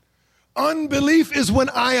 Unbelief is when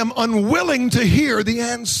I am unwilling to hear the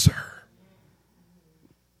answer.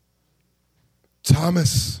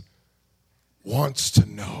 Thomas wants to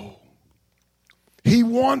know. He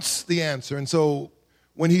wants the answer. And so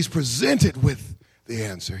when he's presented with the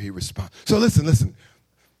answer, he responds. So listen.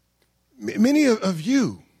 Many of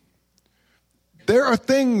you, there are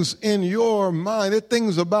things in your mind, there are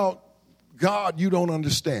things about God you don't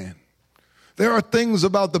understand. There are things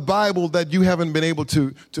about the Bible that you haven't been able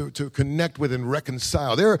to connect with and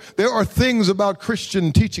reconcile. There are things about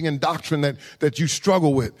Christian teaching and doctrine that you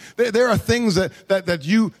struggle with. There are things there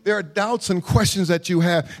are doubts and questions that you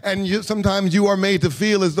have, and sometimes you are made to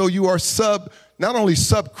feel as though you are not only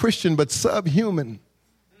sub-Christian, but subhuman.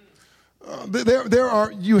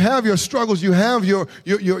 You have your struggles, you have your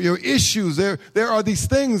issues. There are these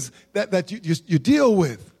things that you deal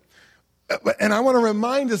with. And I want to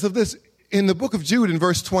remind us of this in the book of Jude in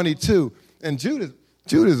verse 22. And Jude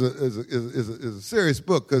is a serious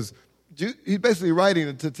book, because he's basically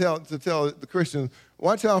writing to tell the Christians,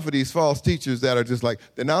 watch out for these false teachers that are just like,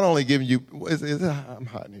 they're not only giving you, I'm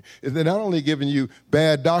hot in here. They're not only giving you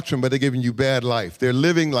bad doctrine, but they're giving you bad life. They're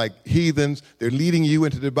living like heathens. They're leading you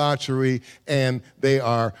into debauchery, and they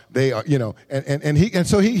are, and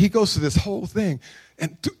so he goes through this whole thing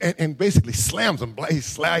and basically slams them, he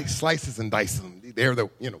slices and dices them. They're the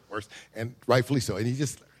worst, and rightfully so. And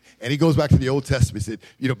he goes back to the Old Testament. He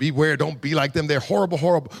said, beware, don't be like them. They're horrible,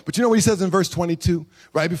 horrible. But you know what he says in verse 22,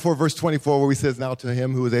 right before verse 24, where he says, now to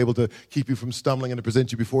him who is able to keep you from stumbling and to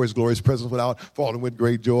present you before his glorious presence without fault and with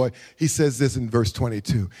great joy. He says this in verse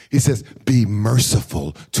 22. He says, be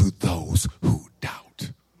merciful to those who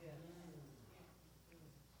doubt.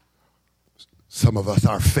 Some of us,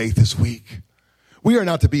 our faith is weak. We are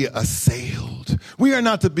not to be assailed. We are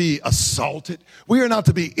not to be assaulted. We are not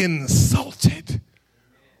to be insulted.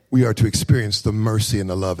 We are to experience the mercy and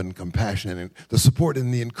the love and compassion and the support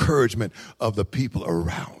and the encouragement of the people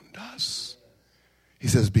around us. He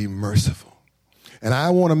says, be merciful. And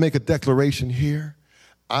I want to make a declaration here.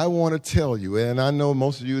 I want to tell you, and I know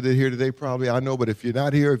most of you that are here today probably, I know, but if you're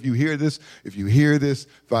not here, if you hear this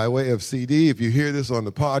by way of CD, if you hear this on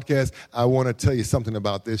the podcast, I want to tell you something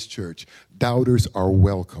about this church. Doubters are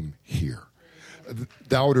welcome here.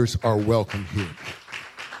 Doubters are welcome here.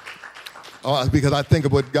 Because I think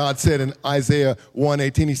of what God said in Isaiah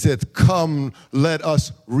 1:18. He said, come, let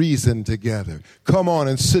us reason together. Come on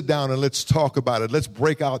and sit down and let's talk about it. Let's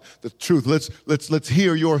break out the truth. Let's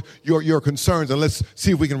hear your concerns, and let's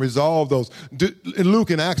see if we can resolve those. In Luke,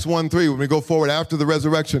 in Acts 1:3, when we go forward after the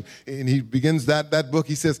resurrection, and he begins that book,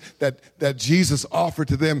 he says that Jesus offered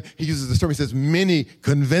to them, he uses the term, he says, many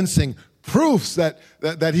convincing proofs that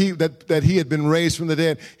he had been raised from the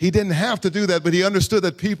dead. He didn't have to do that, but he understood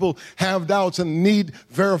that people have doubts and need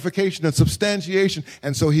verification and substantiation,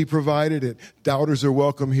 and so he provided it. Doubters are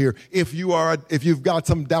welcome here. If you've got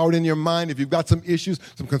some doubt in your mind, if you've got some issues,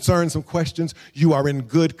 some concerns, some questions, you are in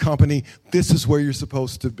good company. This is where you're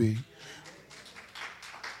supposed to be.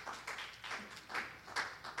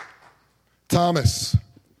 Thomas,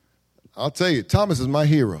 I'll tell you, Thomas is my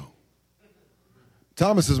hero.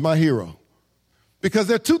 Thomas is my hero. Because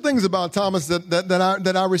there are two things about Thomas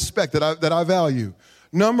that I respect, that I value.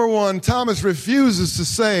 Number one, Thomas refuses to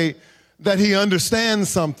say that he understands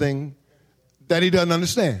something that he doesn't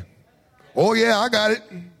understand. Oh yeah, I got it.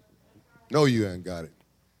 No, you ain't got it.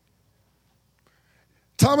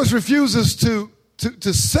 Thomas refuses to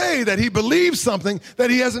say that he believes something that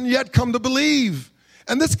he hasn't yet come to believe.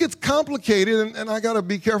 And this gets complicated, and I got to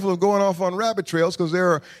be careful of going off on rabbit trails, because there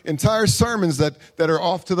are entire sermons that are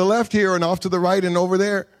off to the left here and off to the right and over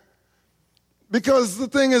there. Because the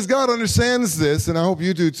thing is, God understands this, and I hope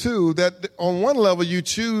you do too, that on one level you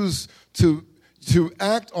choose to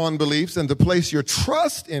act on beliefs and to place your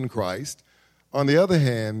trust in Christ. On the other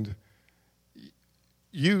hand,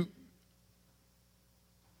 you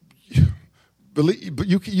believe, but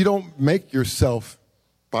you don't make yourself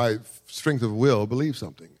by strength of will believe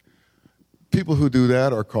something. People who do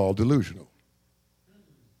that are called delusional.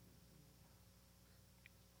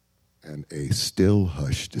 And a still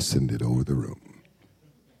hush descended over the room.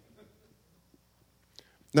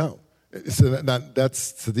 No, So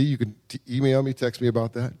you can email me, text me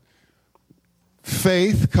about that.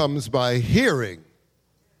 Faith comes by hearing,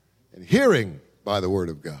 and hearing by the word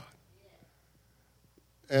of God.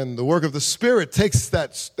 And the work of the Spirit takes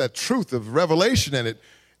that truth of revelation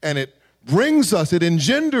and it brings us, it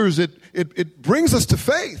engenders, it brings us to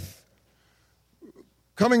faith.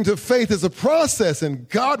 Coming to faith is a process, and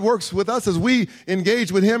God works with us as we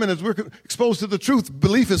engage with him and as we're exposed to the truth.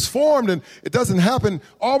 Belief is formed, and it doesn't happen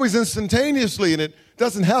always instantaneously, and it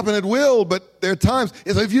doesn't happen at will, but there are times,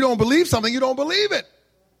 if you don't believe something, you don't believe it.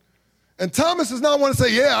 And Thomas does not want to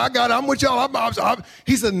say, yeah, I got it, I'm with y'all.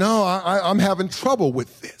 He said, no, I'm having trouble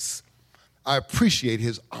with this. I appreciate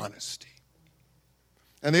his honesty.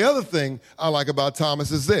 And the other thing I like about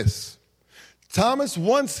Thomas is this. Thomas,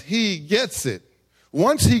 once he gets it,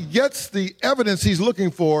 once he gets the evidence he's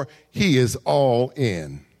looking for, he is all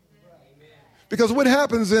in. Because what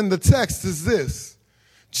happens in the text is this.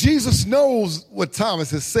 Jesus knows what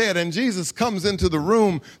Thomas has said, and Jesus comes into the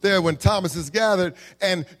room there when Thomas is gathered,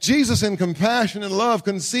 and Jesus in compassion and love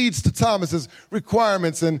concedes to Thomas's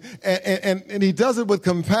requirements, and he does it with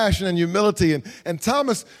compassion and humility, and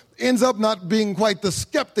Thomas ends up not being quite the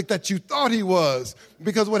skeptic that you thought he was,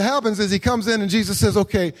 because what happens is he comes in and Jesus says,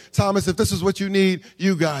 okay, Thomas, if this is what you need,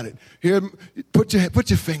 you got it. Here, put your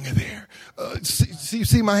finger there.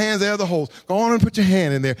 See my hands, there are the holes. Go on and put your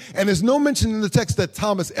hand in there. And there's no mention in the text that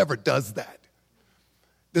Thomas ever does that.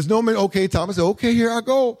 There's no mention, okay, Thomas, okay, here I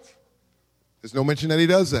go. There's no mention that he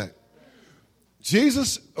does that.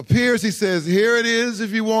 Jesus appears, he says, here it is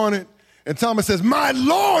if you want it. And Thomas says, my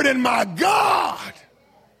Lord and my God.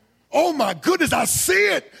 Oh my goodness, I see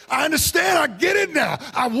it. I understand. I get it now.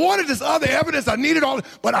 I wanted this other evidence. I needed all,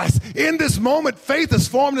 but in this moment, faith is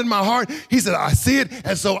formed in my heart. He said, I see it.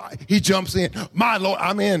 And so he jumps in. My Lord,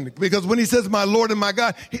 I'm in. Because when he says my Lord and my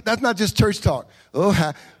God, that's not just church talk.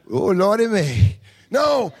 Oh Lordy me.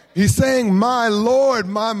 No, he's saying my Lord,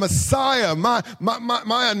 my Messiah, my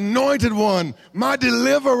anointed one, my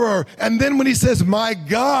deliverer. And then when he says my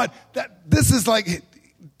God, this is like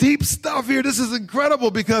deep stuff here. This is incredible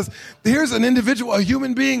because here's an individual, a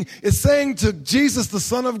human being is saying to Jesus, the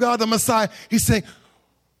Son of God, the Messiah, he's saying,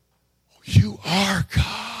 you are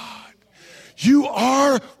God. You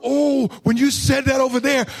are, when you said that over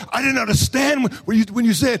there, I didn't understand when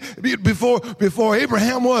you said before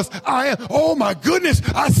Abraham was, I am, oh my goodness,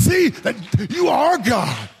 I see that you are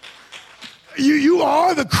God. You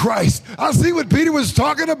are the Christ. I see what Peter was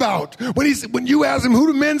talking about. When you asked him,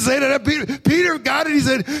 who do men say that? Peter got it. He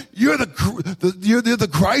said, you're the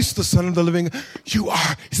Christ, the Son of the living. You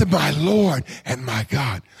are. He said, my Lord and my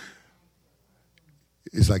God.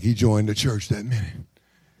 It's like he joined the church that minute.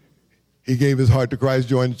 He gave his heart to Christ,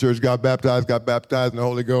 joined the church, got baptized in the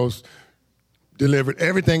Holy Ghost, delivered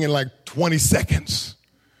everything in like 20 seconds.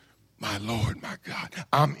 My Lord, my God,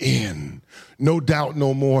 I'm in. No doubt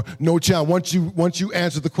no more. No challenge. Once you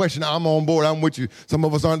answer the question, I'm on board. I'm with you. Some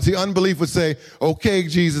of us aren't. See, unbelief would say, okay,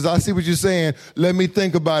 Jesus, I see what you're saying. Let me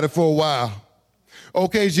think about it for a while.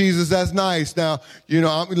 Okay, Jesus, that's nice. Now,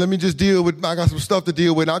 let me just I got some stuff to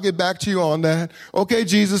deal with. I'll get back to you on that. Okay,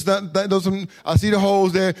 Jesus, I see the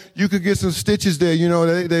holes there. You could get some stitches there.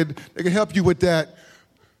 They can help you with that.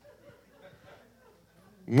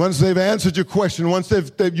 Once they've answered your question, once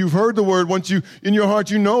you've heard the word, once in your heart,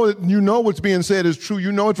 you know what's being said is true.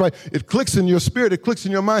 You know it's right. It clicks in your spirit. It clicks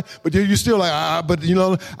in your mind. But you're still like, I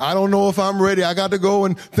don't know if I'm ready. I got to go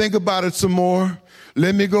and think about it some more.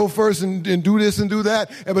 Let me go first and do this and do that.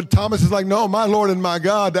 But Thomas is like, no, my Lord and my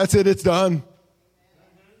God, that's it. It's done.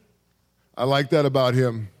 I like that about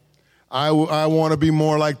him. I want to be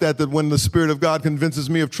more like that when the Spirit of God convinces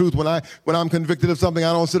me of truth. When I'm convicted of something,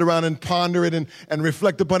 I don't sit around and ponder it and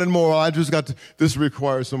reflect upon it more. I just this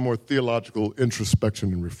requires some more theological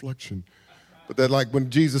introspection and reflection. But that like when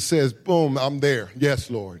Jesus says, boom, I'm there. Yes,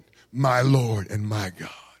 Lord, my Lord and my God.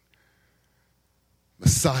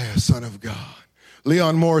 Messiah, Son of God.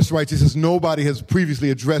 Leon Morris writes, he says, nobody has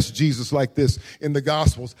previously addressed Jesus like this in the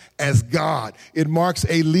Gospels as God. It marks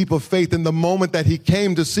a leap of faith in the moment that he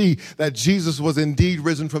came to see that Jesus was indeed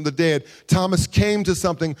risen from the dead. Thomas came to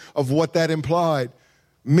something of what that implied.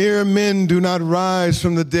 Mere men do not rise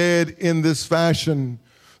from the dead in this fashion.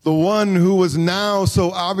 The one who was now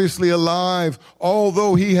so obviously alive,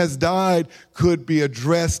 although he has died, could be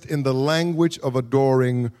addressed in the language of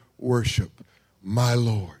adoring worship. My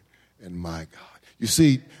Lord and my God. You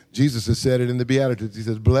see, Jesus has said it in the Beatitudes. He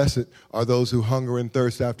says, blessed are those who hunger and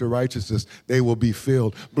thirst after righteousness. They will be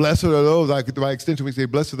filled. Blessed are those, by extension we say,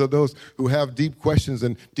 blessed are those who have deep questions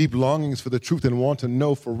and deep longings for the truth and want to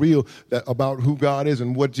know for real about who God is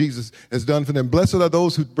and what Jesus has done for them. Blessed are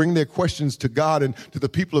those who bring their questions to God and to the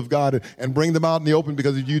people of God and bring them out in the open,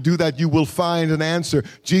 because if you do that, you will find an answer.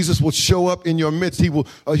 Jesus will show up in your midst. He will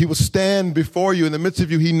stand before you in the midst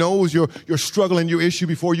of you. He knows your struggle and your issue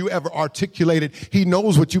before you ever articulate it. He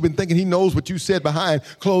knows what you've been thinking. He knows what you said behind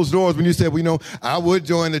closed doors when you said, I would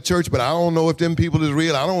join the church, but I don't know if them people is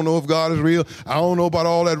real. I don't know if God is real. I don't know about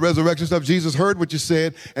all that resurrection stuff. Jesus heard what you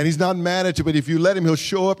said, and he's not mad at you, but if you let him, he'll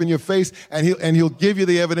show up in your face, and he'll give you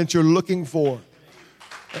the evidence you're looking for.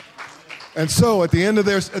 And so at the end of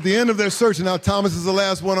their search, and now Thomas is the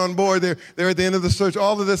last one on board, they're at the end of the search.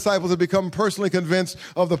 All the disciples have become personally convinced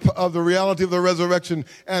of the reality of the resurrection.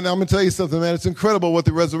 And I'm going to tell you something, man. It's incredible what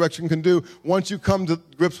the resurrection can do. Once you come to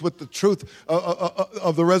grips with the truth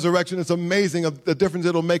of the resurrection, it's amazing of the difference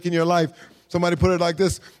it'll make in your life. Somebody put it like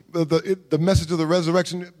this: the message of the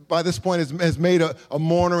resurrection by this point has made a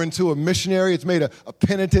mourner into a missionary. It's made a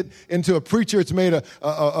penitent into a preacher. It's made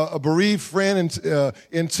a bereaved friend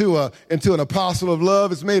into an apostle of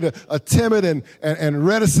love. It's made a timid and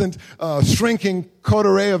reticent, shrinking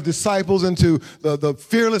coterie of disciples into the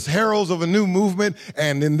fearless heralds of a new movement.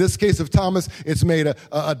 And in this case of Thomas, it's made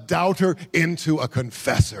a doubter into a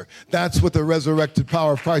confessor. That's what the resurrected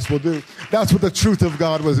power of Christ will do. That's what the truth of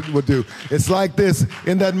God would do. It's like this.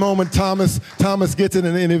 In that moment, Thomas gets it.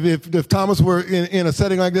 And if Thomas were in a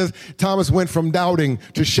setting like this, Thomas went from doubting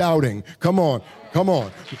to shouting. Come on.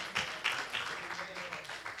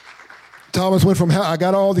 Thomas went from, I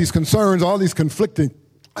got all these concerns, all these conflicting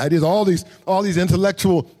ideas, all these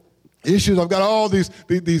intellectual issues. I've got all these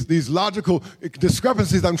logical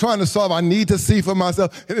discrepancies I'm trying to solve. I need to see for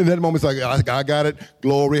myself. And in that moment, it's like, I got it.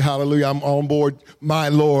 Glory, hallelujah. I'm on board, my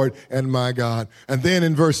Lord and my God. And then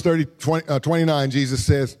in verse 29, Jesus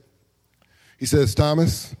says, he says,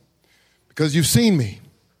 Thomas, because you've seen me,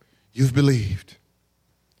 you've believed.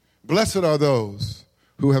 Blessed are those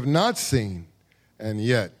who have not seen and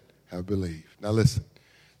yet have believed. Now listen.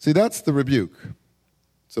 See, that's the rebuke,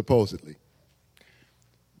 supposedly.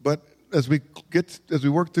 But as we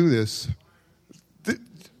work through this,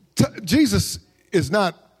 Jesus is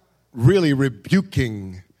not really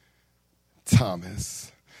rebuking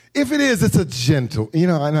Thomas. If it is, it's a gentle.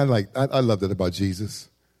 And I love that about Jesus,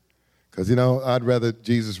 because I'd rather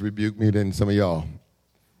Jesus rebuke me than some of y'all. Amen.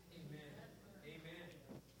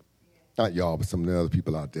 Not y'all, but some of the other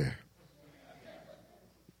people out there.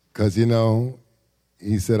 Because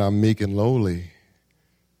he said, "I'm meek and lowly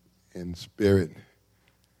in spirit."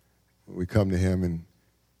 We come to him, and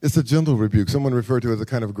it's a gentle rebuke. Someone referred to it as a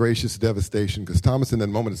kind of gracious devastation, because Thomas in that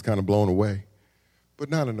moment is kind of blown away, but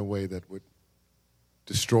not in a way that would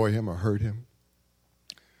destroy him or hurt him,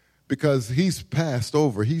 because he's passed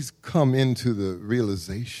over. He's come into the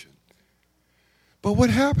realization. But what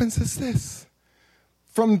happens is this.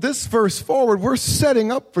 From this verse forward, we're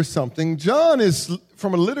setting up for something. John is,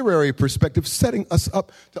 from a literary perspective, setting us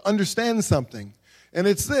up to understand something, and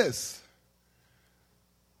it's this.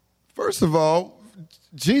 First of all,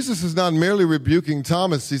 Jesus is not merely rebuking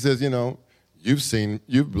Thomas. He says,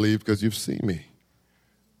 you've believed because you've seen me.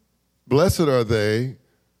 Blessed are they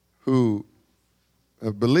who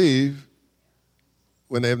have believed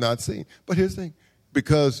when they have not seen. But here's the thing,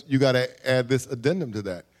 because you got to add this addendum to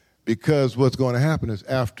that. Because what's going to happen is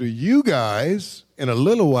after you guys, in a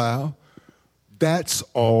little while, that's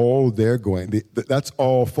all that's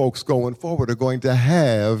all folks going forward are going to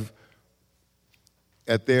have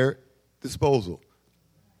at their disposal.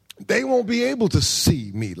 They won't be able to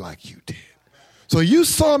see me like you did. So you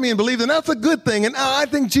saw me and believed, and that's a good thing. And I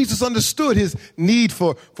think Jesus understood his need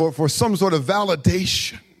for some sort of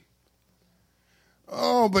validation.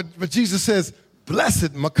 Oh, but Jesus says,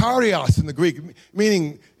 blessed, makarios in the Greek,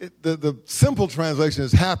 meaning the simple translation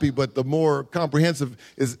is happy, but the more comprehensive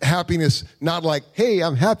is happiness, not like, hey,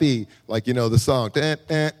 I'm happy, like, the song,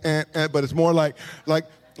 but it's more like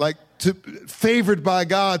favored by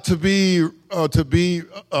God to be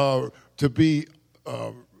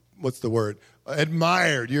what's the word?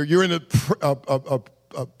 Admired. You're in a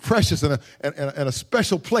precious and a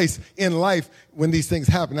special place in life when these things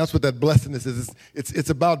happen. That's what that blessedness is. It's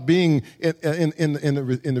about being in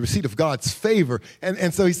the receipt of God's favor.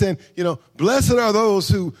 And so he's saying, blessed are those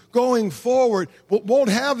who going forward won't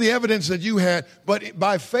have the evidence that you had, but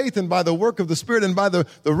by faith and by the work of the Spirit and by the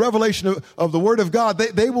revelation of the Word of God,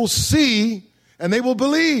 they will see and they will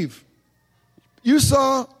believe. You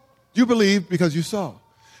saw, you believe because you saw.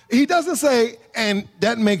 He doesn't say, and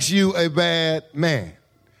that makes you a bad man.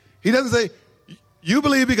 He doesn't say, you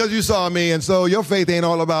believe because you saw me, and so your faith ain't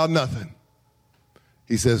all about nothing.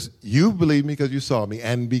 He says, you believe me because you saw me,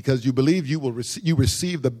 and because you believe, you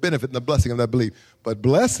receive the benefit and the blessing of that belief. But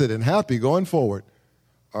blessed and happy going forward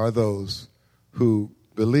are those who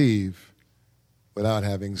believe without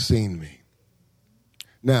having seen me.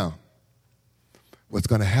 Now, what's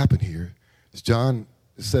going to happen here is John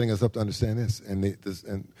is setting us up to understand this.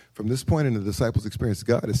 And from this point in the disciples' experience,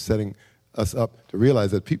 God is setting us up to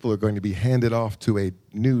realize that people are going to be handed off to a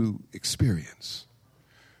new experience.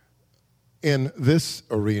 In this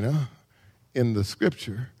arena, in the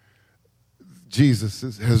scripture, Jesus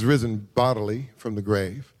has risen bodily from the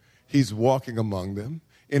grave. He's walking among them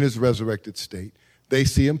in his resurrected state. They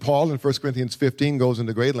see him. Paul in 1 Corinthians 15 goes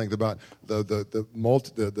into great length about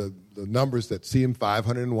the numbers that see him,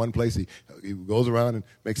 500 in one place. He goes around and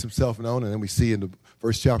makes himself known, and then we see in the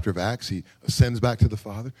first chapter of Acts, he ascends back to the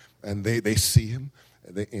Father, and they see him.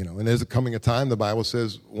 And there's coming a time, the Bible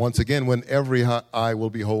says, once again, when every eye will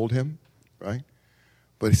behold him, right?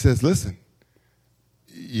 But he says, listen,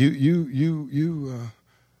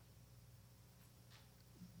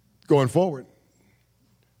 going forward,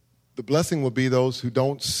 the blessing will be those who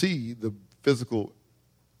don't see the physical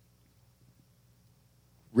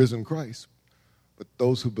risen Christ, but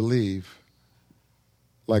those who believe,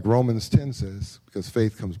 like Romans 10 says, because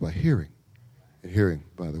faith comes by hearing, and hearing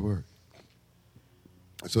by the word.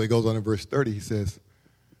 So he goes on in verse 30, he says,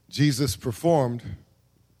 Jesus performed,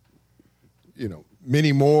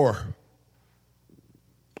 many more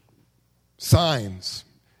signs.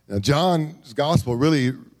 Now, John's gospel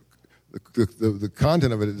really, the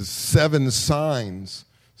content of it is 7 signs,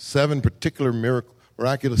 7 particular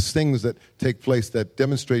miraculous things that take place that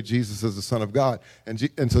demonstrate Jesus as the Son of God. And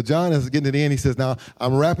so John, as getting to the end, he says, now,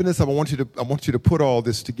 I'm wrapping this up. I want you to put all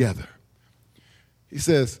this together. He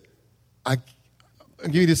says, I'll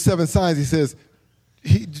give you these 7 signs. He says,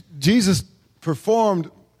 Jesus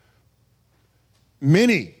performed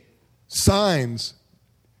many signs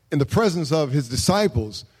in the presence of his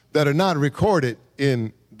disciples that are not recorded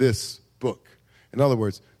in this book. In other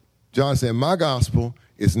words, John said, my gospel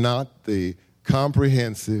is not the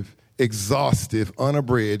comprehensive, exhaustive,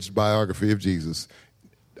 unabridged biography of Jesus.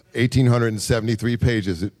 1,873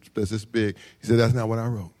 pages. It's this big. He said, that's not what I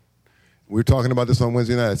wrote. We were talking about this on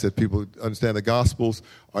Wednesday night. I said people understand the Gospels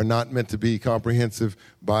are not meant to be comprehensive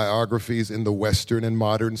biographies in the Western and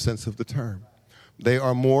modern sense of the term. They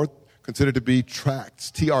are more considered to be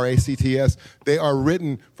tracts, Tracts. They are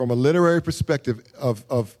written from a literary perspective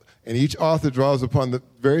and each author draws upon the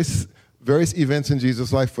various events in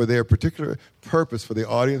Jesus' life for their particular purpose, for the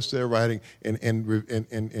audience they're writing,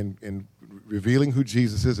 and revealing who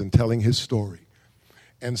Jesus is and telling his story.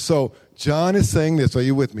 And so John is saying this. Are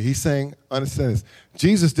you with me? He's saying, understand this.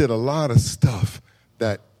 Jesus did a lot of stuff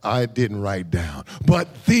that I didn't write down,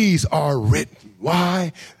 but these are written.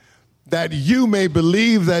 Why? That you may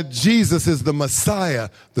believe that Jesus is the Messiah,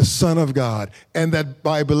 the Son of God, and that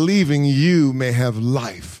by believing you may have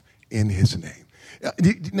life in his name.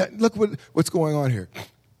 Now, look what's going on here.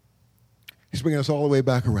 He's bringing us all the way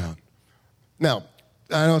back around. Now,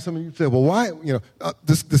 I know some of you say, well, why?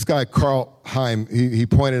 This guy, Carl Heim, he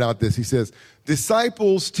pointed out this. He says,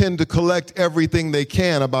 disciples tend to collect everything they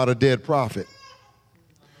can about a dead prophet.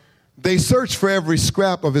 They search for every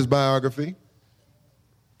scrap of his biography,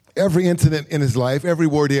 every incident in his life, every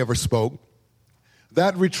word he ever spoke.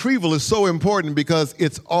 That retrieval is so important because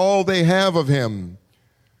it's all they have of him.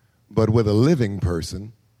 But with a living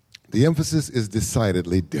person, the emphasis is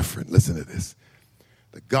decidedly different. Listen to this.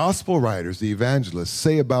 The gospel writers, the evangelists,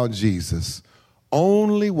 say about Jesus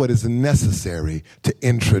only what is necessary to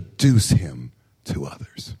introduce him to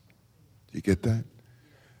others. Do you get that?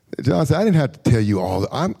 John said, I didn't have to tell you all.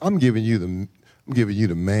 I'm giving you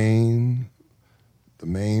the main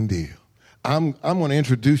deal. I'm going to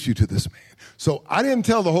introduce you to this man. So I didn't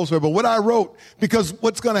tell the whole story, but what I wrote, because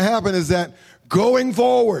what's going to happen is that going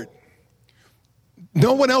forward,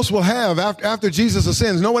 no one else will have, after Jesus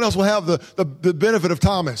ascends, no one else will have the benefit of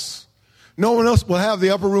Thomas. No one else will have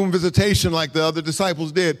the upper room visitation like the other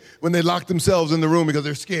disciples did when they locked themselves in the room because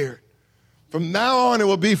they're scared. From now on, it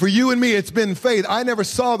will be for you and me, it's been faith. I never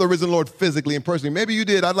saw the risen Lord physically and personally. Maybe you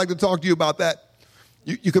did. I'd like to talk to you about that.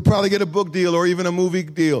 You could probably get a book deal or even a movie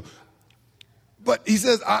deal. But he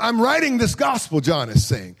says, I'm writing this gospel, John is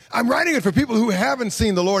saying. I'm writing it for people who haven't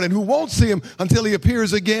seen the Lord and who won't see him until he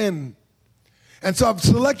appears again. And so I've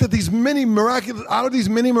selected out of these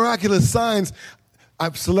many miraculous signs,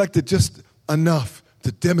 I've selected just enough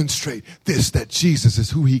to demonstrate that Jesus is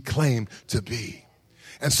who he claimed to be.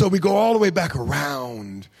 And so we go all the way back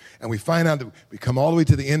around and we find out that we come all the way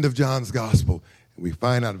to the end of John's gospel. We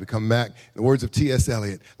find out, if we come back, in the words of T.S.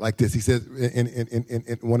 Eliot, like this. He says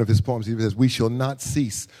in one of his poems, he says, we shall not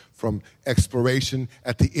cease from exploration.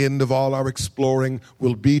 At the end of all our exploring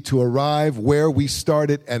will be to arrive where we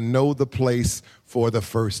started and know the place for the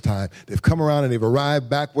first time. They've come around and they've arrived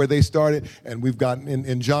back where they started, and we've gotten,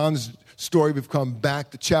 in John's story, we've come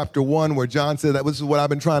back to chapter 1 where John said that this is what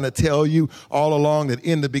I've been trying to tell you all along, that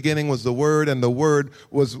in the beginning was the Word, and the Word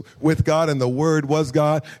was with God, and the Word was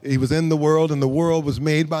God. He was in the world, and the world was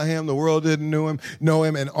made by him. The world didn't know him,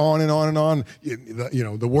 and on and on and on. You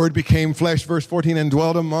know, the Word became flesh, verse 14, and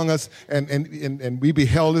dwelt among us, and we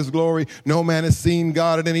beheld his glory. No man has seen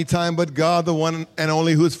God at any time, but God, the one and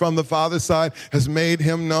only, who is from the Father's side, has made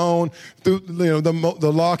him known. Through,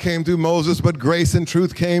 the law came through Moses, but grace and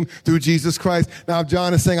truth came through Jesus Christ. Now,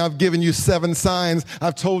 John is saying, I've given you 7 signs.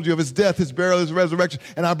 I've told you of his death, his burial, his resurrection,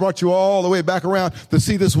 and I brought you all the way back around to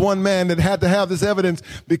see this one man that had to have this evidence,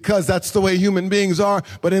 because that's the way human beings are.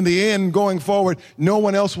 But in the end, going forward, no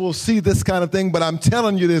one else will see this kind of thing, but I'm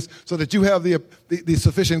telling you this so that you have the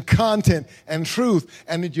sufficient content and truth,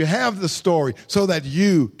 and that you have the story so that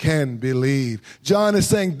you can believe. John is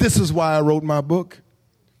saying, this is why I wrote my book,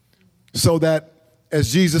 so that,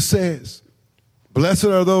 as Jesus says, blessed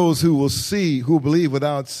are those who will see, who believe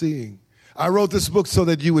without seeing. I wrote this book so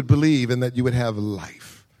that you would believe and that you would have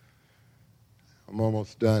life. I'm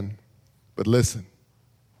almost done. But listen,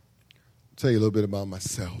 I'll tell you a little bit about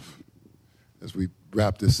myself as we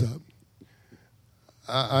wrap this up.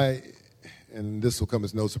 And this will come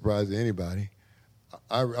as no surprise to anybody,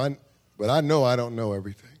 but I know I don't know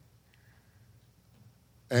everything.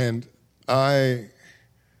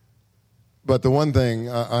 But the one thing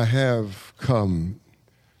I have come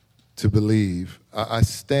to believe, I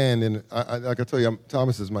stand in, like I tell you,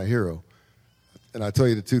 Thomas is my hero. And I tell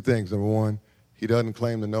you the 2 things. Number 1, he doesn't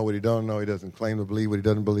claim to know what he don't know. He doesn't claim to believe what he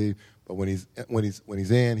doesn't believe. But when he's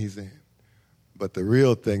in, he's in. But the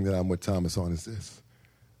real thing that I'm with Thomas on is this.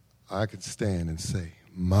 I could stand and say,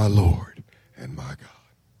 my Lord and my God.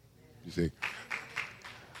 You see?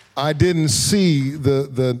 I didn't see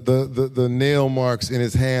the nail marks in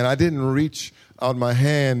his hand. I didn't reach out my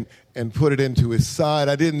hand and put it into his side.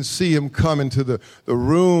 I didn't see him come into the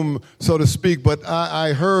room, so to speak, but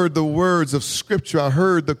I heard the words of Scripture. I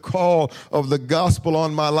heard the call of the gospel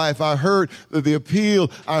on my life. I heard the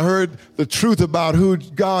appeal. I heard the truth about who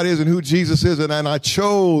God is and who Jesus is, and I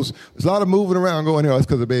chose, there's a lot of moving around going here. Oh, that's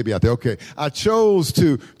because the baby out there. Okay. I chose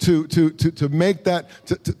to make that,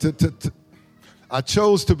 I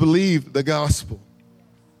chose to believe the gospel.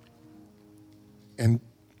 And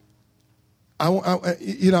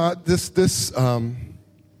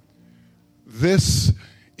this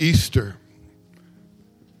Easter,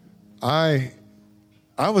 I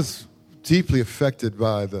was deeply affected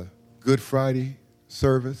by the Good Friday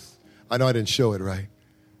service. I know I didn't show it right.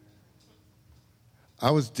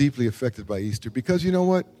 I was deeply affected by Easter because you know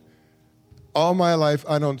what? All my life,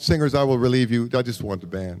 singers, I will relieve you. I just want the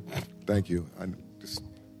band. Thank you.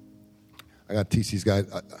 I got to teach these guys.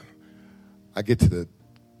 I get to the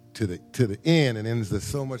end, and then there's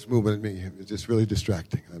so much movement in me. It's just really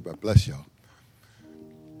distracting. Bless y'all.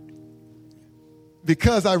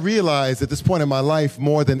 Because I realized at this point in my life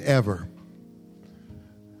more than ever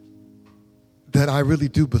that I really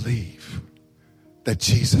do believe that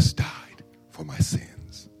Jesus died for my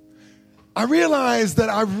sins. I realized that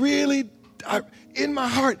in my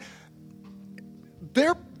heart,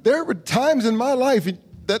 there were times in my life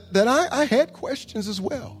that I had questions as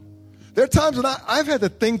well. There are times when I've had to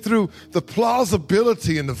think through the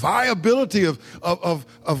plausibility and the viability of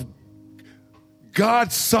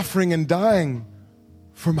God suffering and dying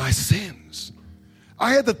for my sins.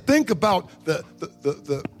 I had to think about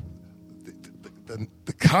the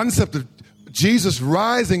concept of Jesus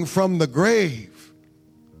rising from the grave.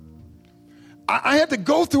 I had to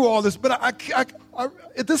go through all this, but I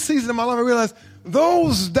at this season of my life, I realized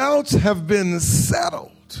those doubts have been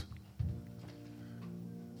settled.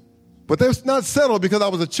 But they're not settled because I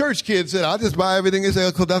was a church kid, said, I just buy everything and say,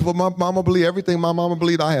 because that's what my mama believed. Everything my mama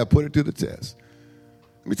believed, I have put it to the test.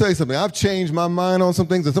 Let me tell you something. I've changed my mind on some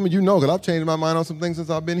things, and some of you know because I've changed my mind on some things since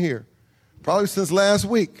I've been here. Probably since last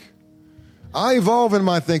week. I evolve in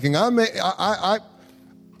my thinking. I'm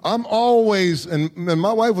always, and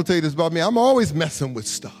my wife will tell you this about me, I'm always messing with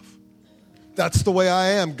stuff. That's the way I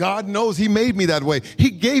am. God knows He made me that way. He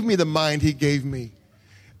gave me the mind He gave me.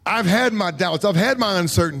 I've had my doubts. I've had my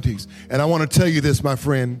uncertainties. And I want to tell you this, my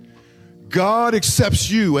friend. God accepts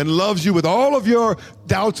you and loves you with all of your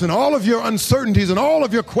doubts and all of your uncertainties and all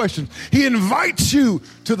of your questions. He invites you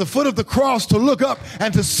to the foot of the cross to look up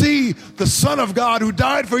and to see the Son of God who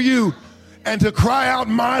died for you and to cry out,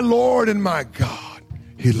 my Lord and my God.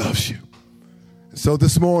 He loves you. So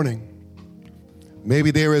this morning,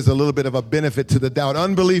 maybe there is a little bit of a benefit to the doubt.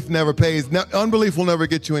 Unbelief never pays. Unbelief will never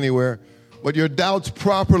get you anywhere. But your doubts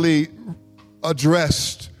properly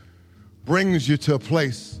addressed brings you to a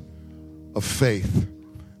place of faith.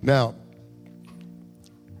 Now,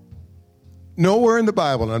 nowhere in the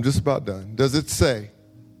Bible, and I'm just about done, does it say,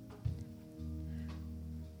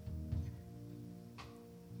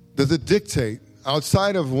 does it dictate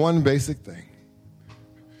outside of one basic thing?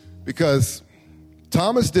 Because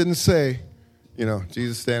Thomas didn't say,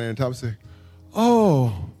 Jesus standing there and Thomas said,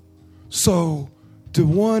 oh, so the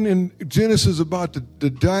one in Genesis about the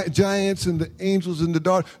giants and the angels and the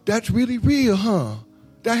daughter, that's really real, huh?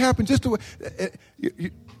 That happened just the way.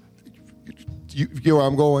 You get where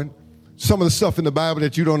I'm going? Some of the stuff in the Bible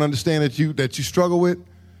that you don't understand, that you struggle with,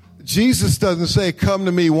 Jesus doesn't say, come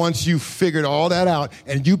to me once you've figured all that out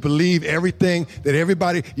and you believe everything that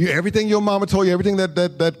everything your mama told you, everything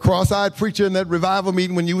that cross-eyed preacher in that revival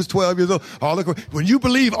meeting when you was 12 years old, when you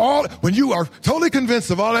believe when you are totally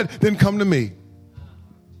convinced of all that, then come to me.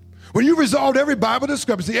 When you've resolved every Bible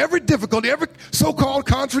discrepancy, every difficulty, every so-called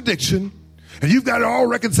contradiction, and you've got it all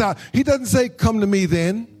reconciled, he doesn't say, come to me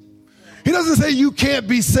then. He doesn't say you can't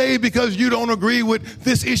be saved because you don't agree with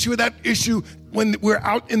this issue or that issue when we're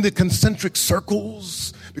out in the concentric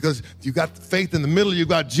circles. Because you got faith in the middle, you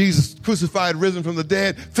got Jesus crucified, risen from the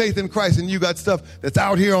dead, faith in Christ, and you got stuff that's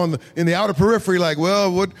out here in the outer periphery, like,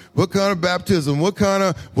 well, what kind of baptism? We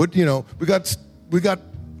got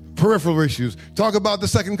peripheral issues. Talk about the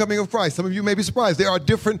second coming of Christ. Some of you may be surprised. There are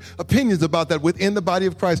different opinions about that within the body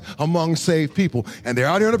of Christ among saved people. And they're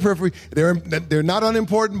out here on the periphery. They're not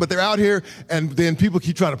unimportant, but they're out here, and then people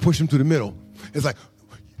keep trying to push them to the middle. It's like,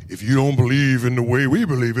 if you don't believe in the way we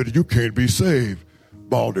believe it, you can't be saved.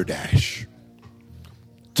 Balderdash.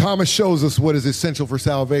 Thomas shows us what is essential for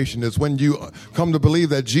salvation is when you come to believe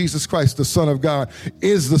that Jesus Christ, the Son of God,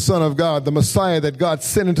 is the Son of God, the Messiah that God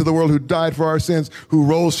sent into the world, who died for our sins, who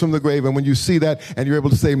rose from the grave. And when you see that and you're able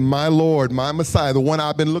to say, my Lord, my Messiah, the one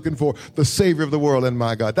I've been looking for, the Savior of the world and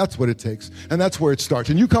my God, that's what it takes. And that's where it starts.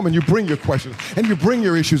 And you come and you bring your questions and you bring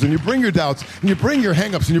your issues and you bring your doubts and you bring your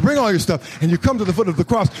hangups and you bring all your stuff and you come to the foot of the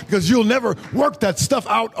cross because you'll never work that stuff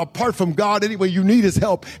out apart from God anyway. You need his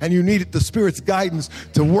help and you need the Spirit's guidance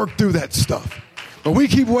to work through that stuff. But we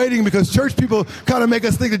keep waiting because church people kind of make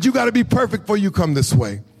us think that you got to be perfect before you come this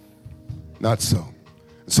way. Not so.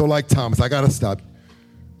 So like Thomas, I got to stop.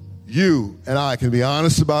 You and I can be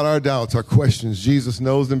honest about our doubts, our questions. Jesus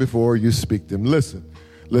knows them before you speak them. Listen.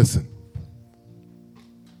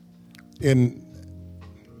 In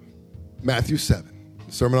Matthew 7,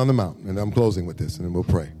 Sermon on the Mount, and I'm closing with this, and then we'll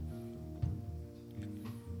pray.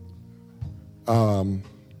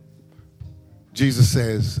 Jesus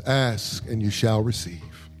says, ask and you shall receive,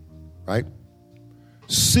 right?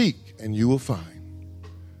 Seek and you will find,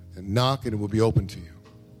 and knock and it will be open to you.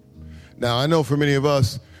 Now, I know for many of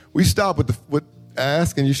us, we stop with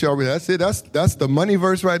ask and you shall receive. That's it. That's the money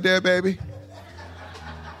verse right there, baby.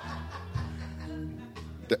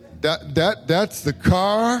 That's the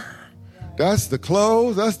car. That's the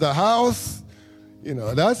clothes. That's the house.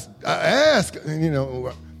 That's ask.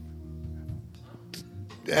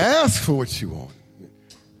 Ask for what you want.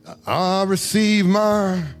 I receive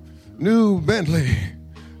my new Bentley.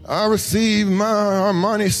 I receive my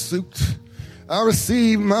Armani suit. I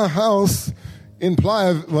receive my house in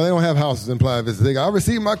Playa. Well, they don't have houses in Playa Vista. I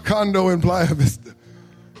receive my condo in Playa Vista.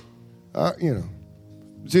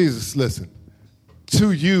 Jesus, listen.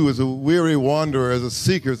 To you as a weary wanderer, as a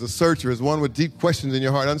seeker, as a searcher, as one with deep questions in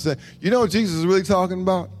your heart, understand, you know what Jesus is really talking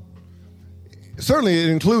about? Certainly it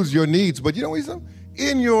includes your needs, but you know what he's saying?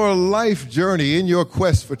 In your life journey, in your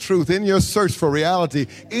quest for truth, in your search for reality,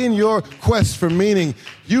 in your quest for meaning,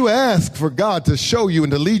 you ask for God to show you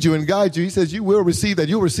and to lead you and guide you. He says you will receive that.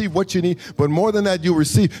 You'll receive what you need, but more than that, you'll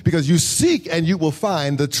receive because you seek and you will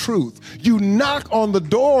find the truth. You knock on the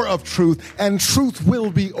door of truth and truth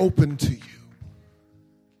will be open to you.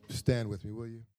 Stand with me, will you?